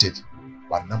accredited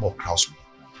by the number of crowds.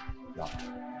 The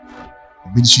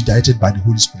ministry directed by the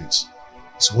Holy Spirit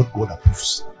is what God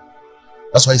approves.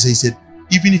 That's why he said,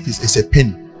 even if it's a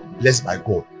penny blessed by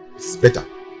God, it's better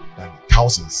than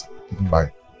thousands given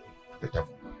by the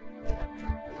devil.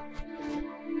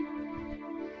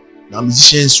 Now,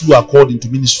 musicians who are called into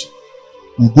ministry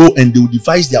will go and they will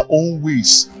devise their own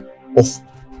ways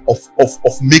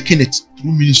of making it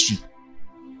through ministry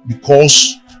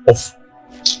because of,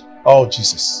 oh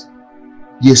Jesus,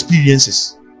 the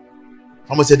experiences.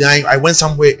 Someone said, I went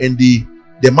somewhere and the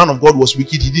man of God was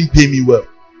wicked, he didn't pay me well.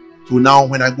 So now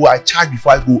when I go, I charge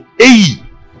before I go. Hey,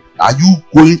 are you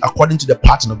going according to the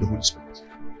pattern of the Holy Spirit?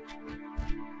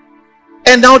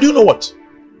 And now do you know what?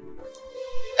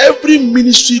 Every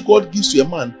ministry God gives to a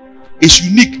man is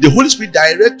unique. The Holy Spirit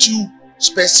directs you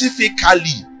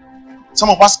specifically. Some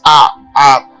of us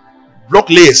are block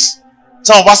layers.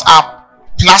 Some of us are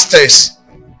plasters.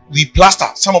 We plaster.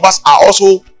 Some of us are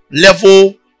also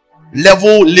level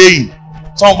laying.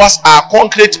 Some of us are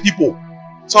concrete people.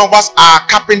 Some of us are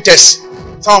carpenters.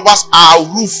 Some of us are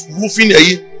roofing.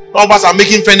 Some of us are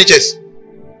making furniture.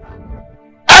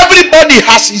 Everybody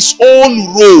has his own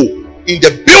role in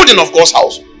the building of God's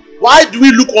house. Why do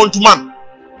we look unto man?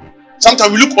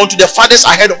 Sometimes we look unto the fathers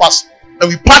ahead of us and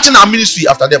we pattern our ministry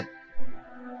after them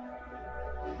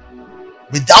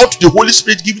without the Holy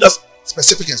Spirit giving us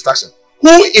specific instruction. Who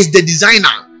is the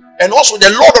designer and also the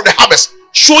Lord of the harvest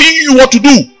showing you what to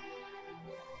do,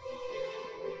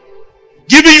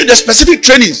 giving you the specific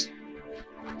trainings?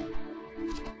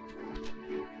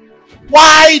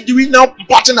 Why do we now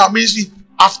pattern our ministry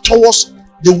towards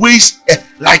the ways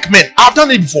like men? I've done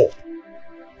it before.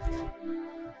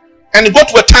 And it got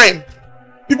to a time,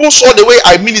 people saw the way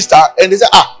I minister and they said,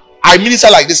 I minister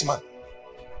like this man.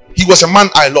 He was a man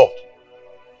I loved.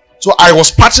 So I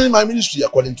was patterning my ministry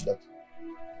according to that.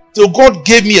 So God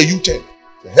gave me a U-turn.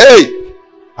 Hey,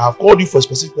 I have called you for a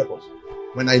specific purpose.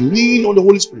 When I lean on the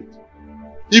Holy Spirit,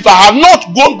 if I have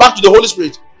not gone back to the Holy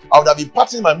Spirit, I would have been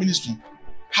patterning my ministry,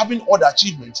 having all the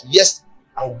achievements. Yes,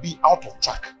 I will be out of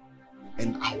track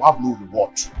and I will have no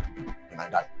reward when I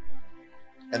die.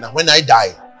 And when I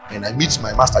die and I meet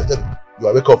my master, I tell him, you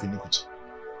are worker of iniquity.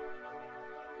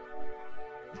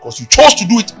 Because you chose to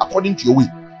do it according to your way.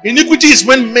 Iniquity is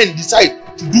when men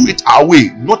decide to do it our way,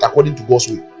 not according to God's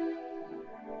way.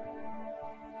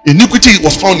 Iniquity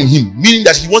was found in him, meaning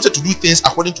that he wanted to do things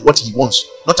according to what he wants,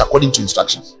 not according to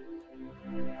instructions.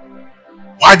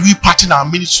 Why do we pattern our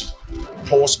ministry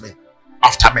towards men,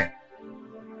 after men?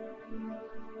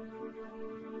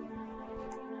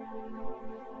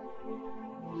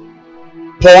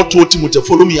 Paul told Timothy,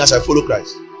 follow me as I follow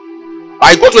Christ.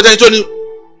 I got to tell you,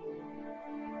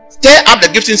 stir up the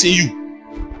giftings in you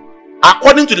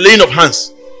according to the laying of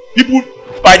hands. People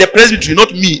by the presbytery,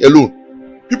 not me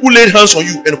alone. People laid hands on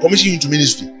you and commission you into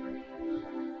ministry.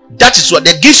 That is what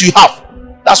the gifts you have.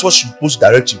 That's what she's supposed to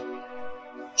direct you.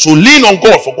 So lean on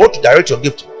God for God to direct your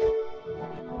gift.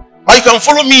 But you can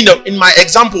follow me in my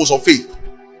examples of faith,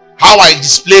 how I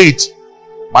display it.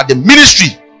 But the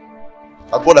ministry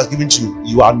that God has given to you,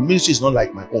 your ministry is not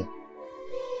like my own.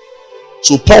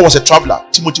 So Paul was a traveler.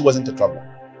 Timothy wasn't a traveler.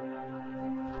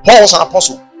 Paul was an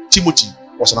apostle. Timothy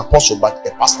was an apostle, but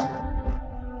a pastor,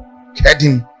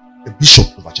 heading a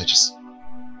bishop over churches.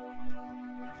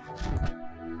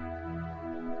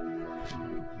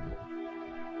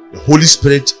 The Holy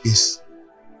Spirit is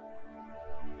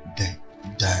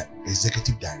the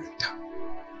executive director.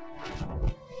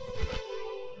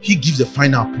 He gives the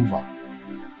final approval.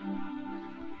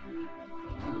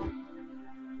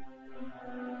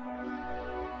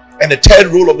 And the third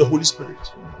role of the Holy Spirit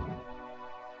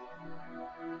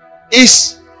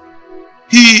is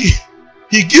he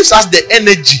gives us the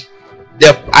energy,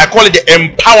 I call it the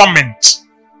empowerment.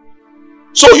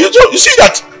 So you see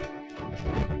that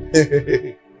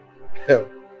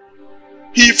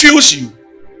he fills you,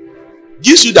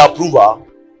 gives you the approval,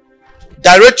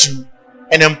 directs you,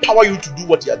 and empower you to do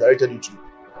what he has directed you to.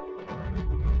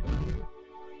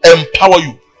 Empower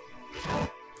you.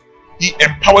 He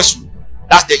empowers you.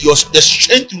 That's the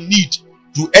strength you need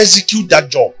to execute that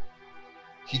job.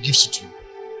 He gives it to you.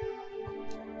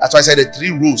 That's why I said the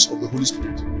three roles of the Holy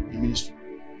Spirit in ministry.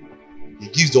 He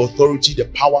gives the authority, the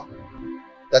power,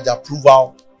 that the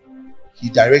approval. He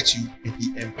directs you and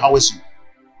he empowers you.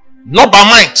 Not by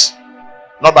might,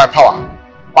 not by power,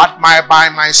 but by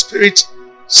my spirit,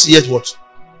 saith what?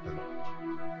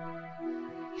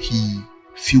 He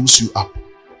fills you up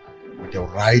with the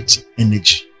right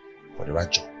energy for the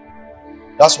right job.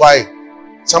 That's why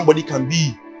somebody can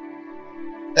be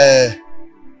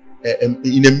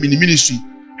in a ministry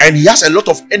and he has a lot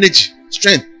of energy,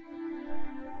 strength.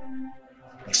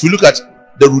 If you look at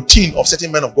the routine of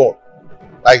certain men of God,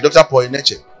 like Dr. Paul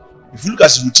Neche, if you look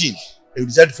at his routine and you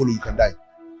decide to follow, you can die.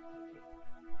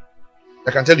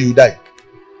 I can tell you, you die.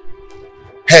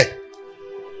 Hey.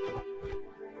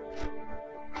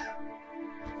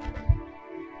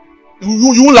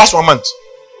 You won't last 1 month.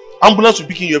 Ambulance will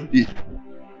be picking you every day.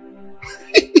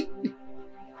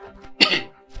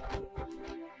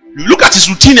 You look at his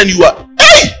routine and you are,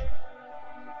 hey!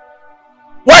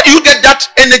 Where do you get that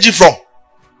energy from?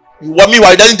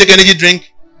 Meanwhile, he doesn't take energy drink.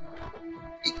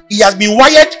 He has been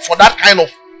wired for that kind of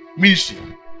ministry.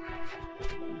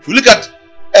 If you look at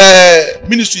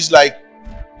ministries like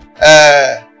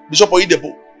Bishop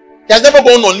Oyedepo, he has never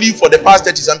gone on leave for the past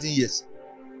 30-something years.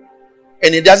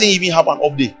 And it doesn't even have an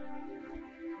off day.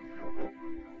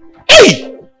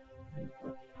 Hey!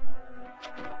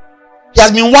 He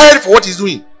has been wired for what he's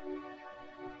doing.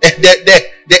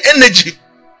 The energy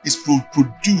is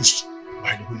produced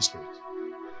by the Holy Spirit.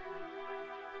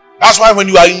 That's why when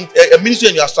you are in a ministry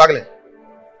and you are struggling,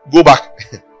 go back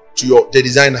to the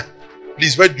designer.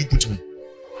 Please, where do you put me?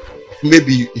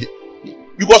 Maybe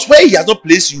because where he has not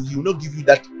placed you, he will not give you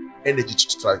that energy to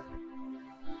strive.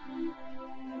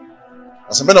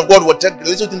 As a man of God, what the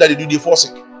little thing that they do, they fall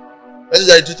sick.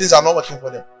 That the things are not working for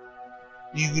them.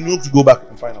 You need to go back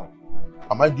and find out.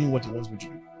 Am I doing what he wants me to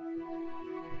do?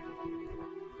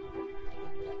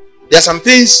 There are some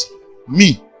things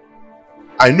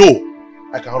I know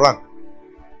I can run.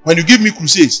 When you give me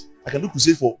crusades, I can do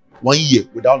crusades for 1 year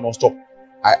without non-stop.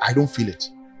 I don't feel it.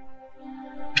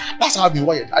 That's how I've been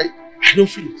wired. I don't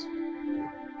feel it.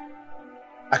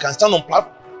 I can stand on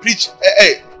platform, preach.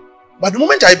 But the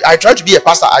moment I try to be a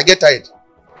pastor, I get tired.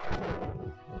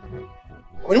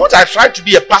 When I try to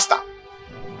be a pastor,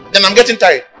 then I'm getting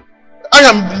tired. I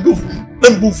am rough.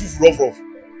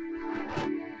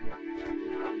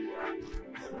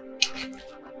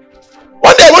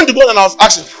 One day I went to God and I was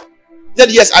asking. He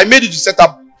said, yes, I made you to set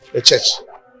up a church.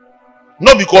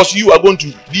 Not because you are going to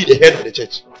be the head of the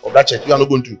church, of that church. You are not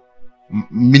going to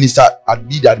minister and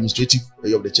be the administrative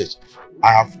of the church.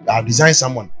 I have designed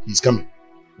someone. He's coming.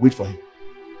 Wait for him.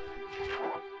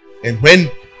 And when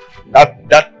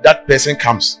that person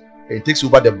comes and takes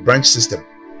over the branch system,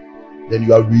 then you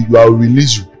will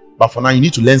release you. But for now, you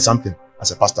need to learn something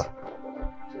as a pastor.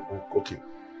 Okay.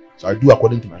 So I do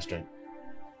according to my strength.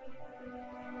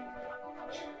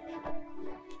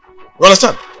 You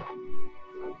understand?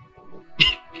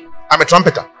 I'm a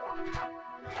trumpeter.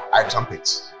 I trumpet.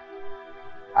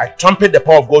 I trumpet the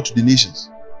power of God to the nations.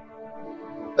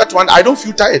 That one, I don't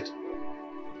feel tired.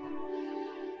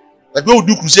 Like when we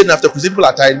do crusade and after crusade, people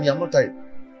are tired. Me, I'm not tired.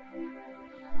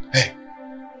 Hey.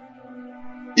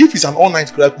 if it's an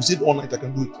all-night crusade, all night I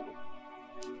can do it.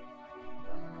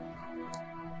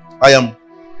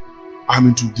 I'm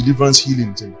into deliverance,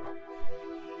 healing thing.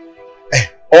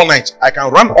 All night. I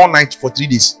can run all night for 3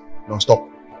 days non-stop.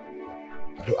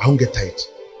 I won't get tired.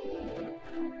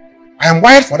 I am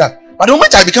wired for that. But the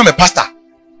moment I become a pastor,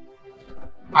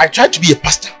 I try to be a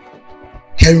pastor,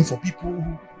 caring for people,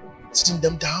 sitting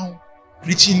them down,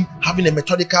 preaching, having a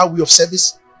methodical way of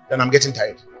service. Then I'm getting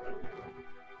tired.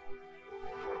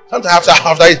 Sometimes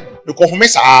after it, the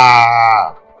confirmation,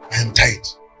 I am tired.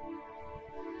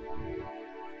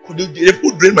 They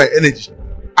put drain my energy.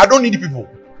 I don't need people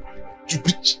to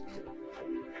preach.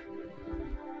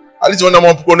 At least when I'm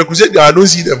on the crusade, I don't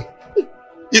see them.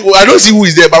 I don't see who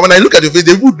is there, but when I look at your face,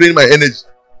 they put drain my energy.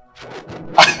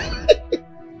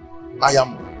 I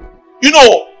am.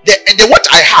 The what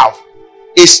I have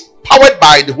is powered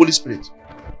by the Holy Spirit.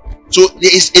 So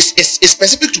it's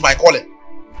specific to my calling.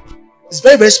 It's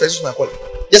very, very specific to my calling.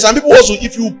 There's some people also,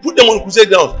 if you put them on the crusade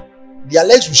ground, their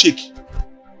legs will shake.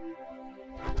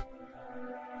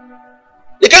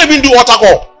 They can't even do altar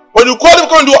call. When you call them,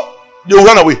 they will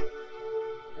run away.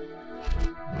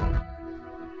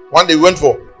 One day we went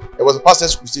for, it was a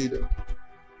pastor's crusade.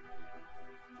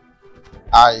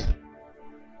 I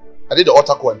did the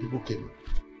altar call and people came.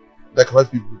 Like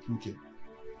 5 people came.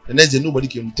 The next day nobody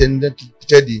came. 10 day,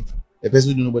 the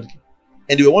person knew nobody came.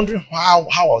 And they were wondering how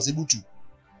I was able to.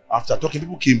 After talking,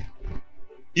 people came.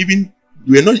 Even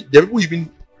the people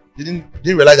even didn't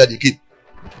realize that they came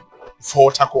for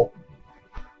altar call.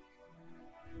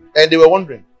 And they were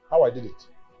wondering how I did it.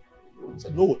 I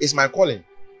said, no, it's my calling.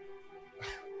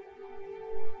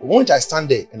 The moment I stand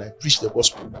there and I preach the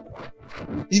gospel,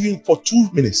 even for 2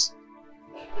 minutes,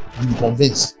 you'll be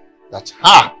convinced that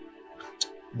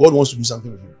God wants to do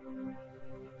something with you.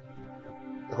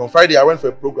 Like on Friday, I went for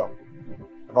a program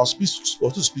and I was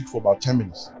supposed to speak for about 10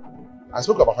 minutes. I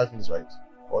spoke about 5 minutes, right?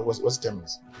 Or was it 10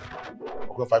 minutes?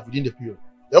 Okay, 5 within the period.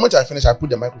 The moment I finished, I put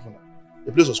the microphone on.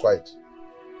 The place was quiet.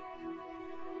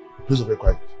 The place was very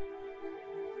quiet.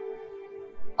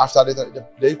 After that,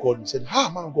 they called me and said,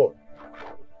 man of God,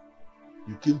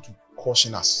 you came to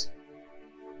caution us.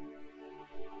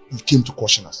 You came to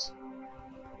caution us.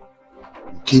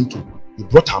 You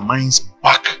brought our minds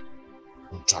back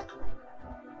on track.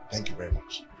 Thank you very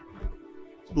much.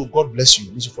 So God bless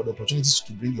you for the opportunities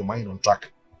to bring your mind on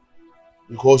track.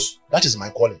 Because that is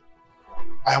my calling.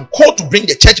 I am called to bring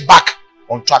the church back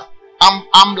on track.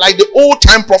 I'm like the old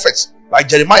time prophets, like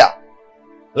Jeremiah,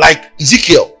 like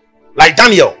Ezekiel, like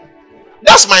Daniel.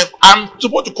 I'm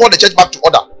supposed to call the church back to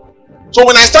order. So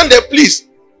when I stand there, please,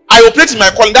 I operate in my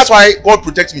calling. That's why God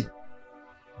protects me.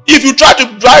 If you try to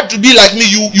be like me,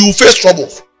 you will face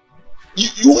troubles.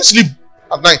 You won't sleep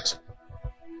at night.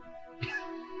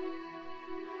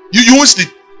 You won't sleep.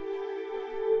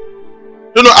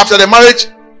 After the marriage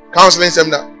counseling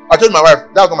seminar, I told my wife,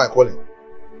 that's not my calling.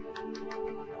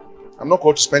 I'm not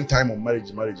called to spend time on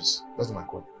marriages. That's not my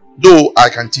calling. Though I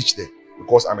can teach there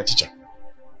because I'm a teacher.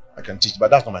 I can teach,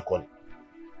 but that's not my calling.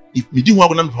 If me didn't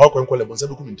want to know how I call it, because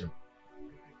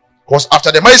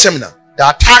after the marriage seminar, the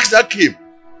attacks that came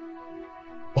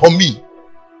on me,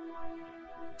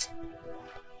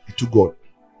 it took God.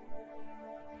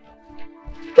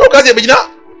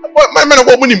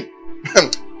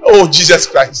 Oh, Jesus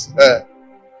Christ. The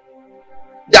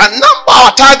number of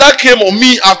attacks that came on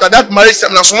me after that marriage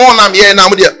seminar, small name here now,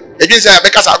 they didn't say,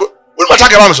 because I go, what am I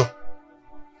talking about?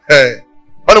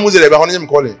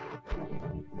 Calling.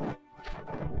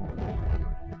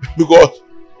 Because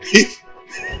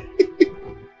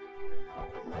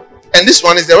and this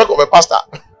one is the work of a pastor.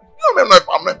 No, I'm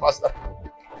not a pastor.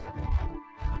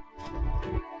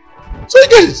 So you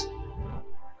get it.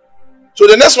 So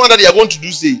the next one that you are going to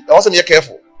do, say, I want to be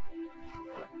careful.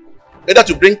 Either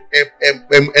to bring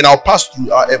and I'll pass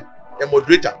through a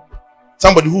moderator,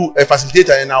 somebody who a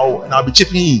facilitator, and I'll be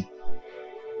chipping in.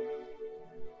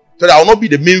 So that I will not be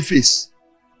the main face.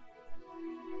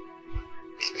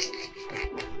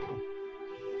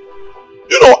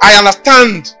 I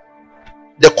understand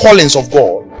the callings of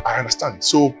God. I understand.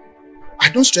 So I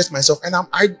don't stress myself, and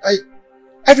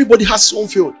everybody has his own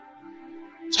field.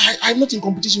 So I'm not in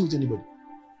competition with anybody.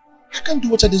 I can't do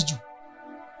what others do.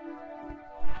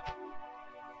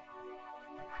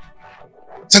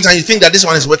 Sometimes you think that this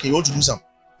one is working, you want to do something.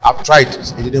 I've tried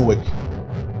it didn't work.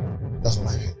 That's not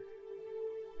my thing.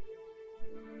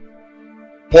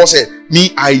 Paul said,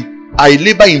 I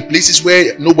labor in places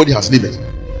where nobody has labored.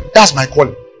 That's my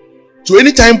calling. So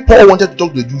anytime Paul wanted to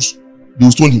talk to the Jews, they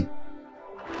will stone him.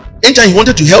 Anytime he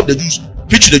wanted to help the Jews,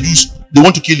 preach to the Jews, they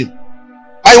want to kill him.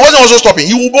 And he wasn't also stopping.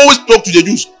 He will always talk to the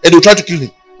Jews and they will try to kill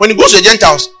him. When he goes to the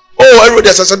Gentiles, Oh, everybody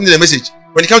is accepting the message.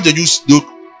 When it comes to the Jews, to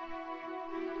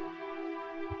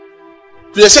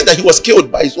the extent that he was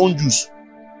killed by his own Jews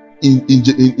in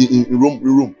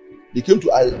Rome. They came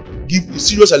to give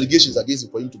serious allegations against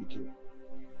him for him to be killed.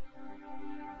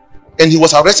 And he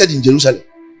was arrested in Jerusalem.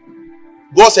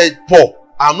 God said, Paul,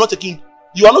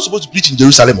 you are not supposed to preach in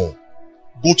Jerusalem or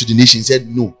go to the nation. He said,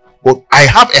 no, but I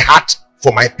have a heart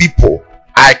for my people.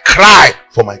 I cry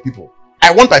for my people.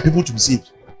 I want my people to be saved.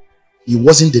 It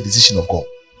wasn't the decision of God.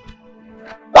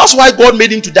 That's why God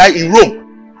made him to die in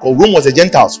Rome. Because Rome was the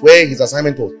Gentiles where his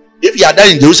assignment was. If he had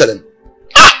died in Jerusalem,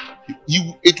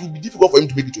 it would be difficult for him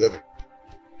to make it to heaven.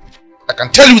 I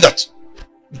can tell you that.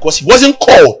 Because he wasn't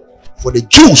called for the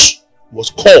Jews. He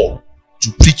was called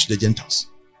to preach to the Gentiles.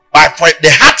 But for the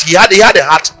heart, he had a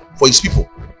heart for his people.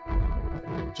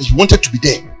 So he wanted to be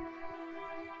there.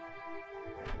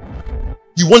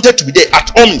 He wanted to be there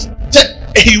at all means.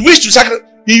 He wished to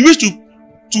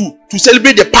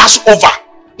celebrate the Passover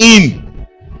in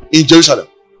Jerusalem.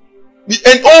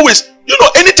 And always,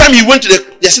 anytime he went to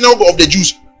the synagogue of the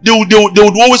Jews, they would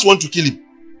always want to kill him.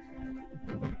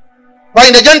 But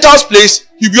in the Gentiles' place,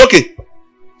 he'll be okay.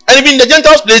 And even in the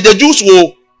Gentiles' place, the Jews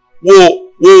will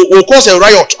cause a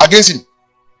riot against him.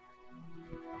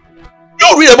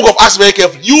 You read the book of Acts very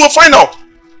carefully. You will find out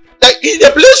that in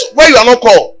the place where you are not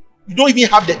called, you don't even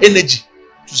have the energy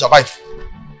to survive.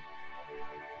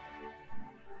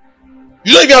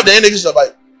 You don't even have the energy to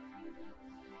survive.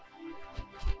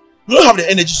 You don't have the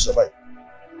energy to survive.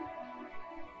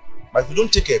 But if you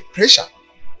don't take a pressure,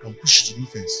 it can push you to do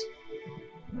things.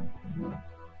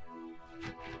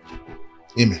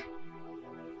 Amen.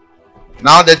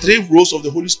 Now the 3 roles of the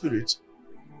Holy Spirit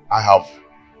I have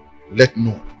let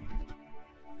know.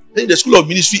 Then the school of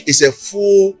ministry is a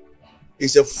full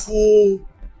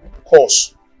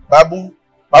course. Bible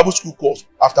school course.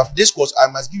 After this course, I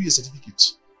must give you a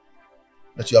certificate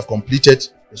that you have completed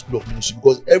the school of ministry,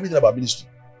 because everything about ministry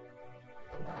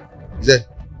is there.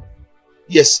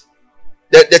 Yes.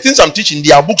 The things I'm teaching,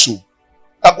 they are books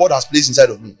that God has placed inside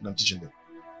of me, and I'm teaching them.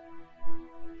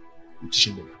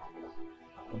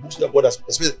 The books that God has,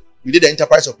 especially we did the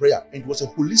enterprise of prayer, and it was a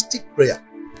holistic prayer.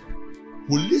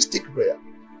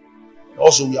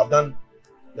 Also, we are doing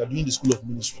the school of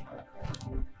ministry.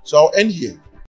 So I'll end here.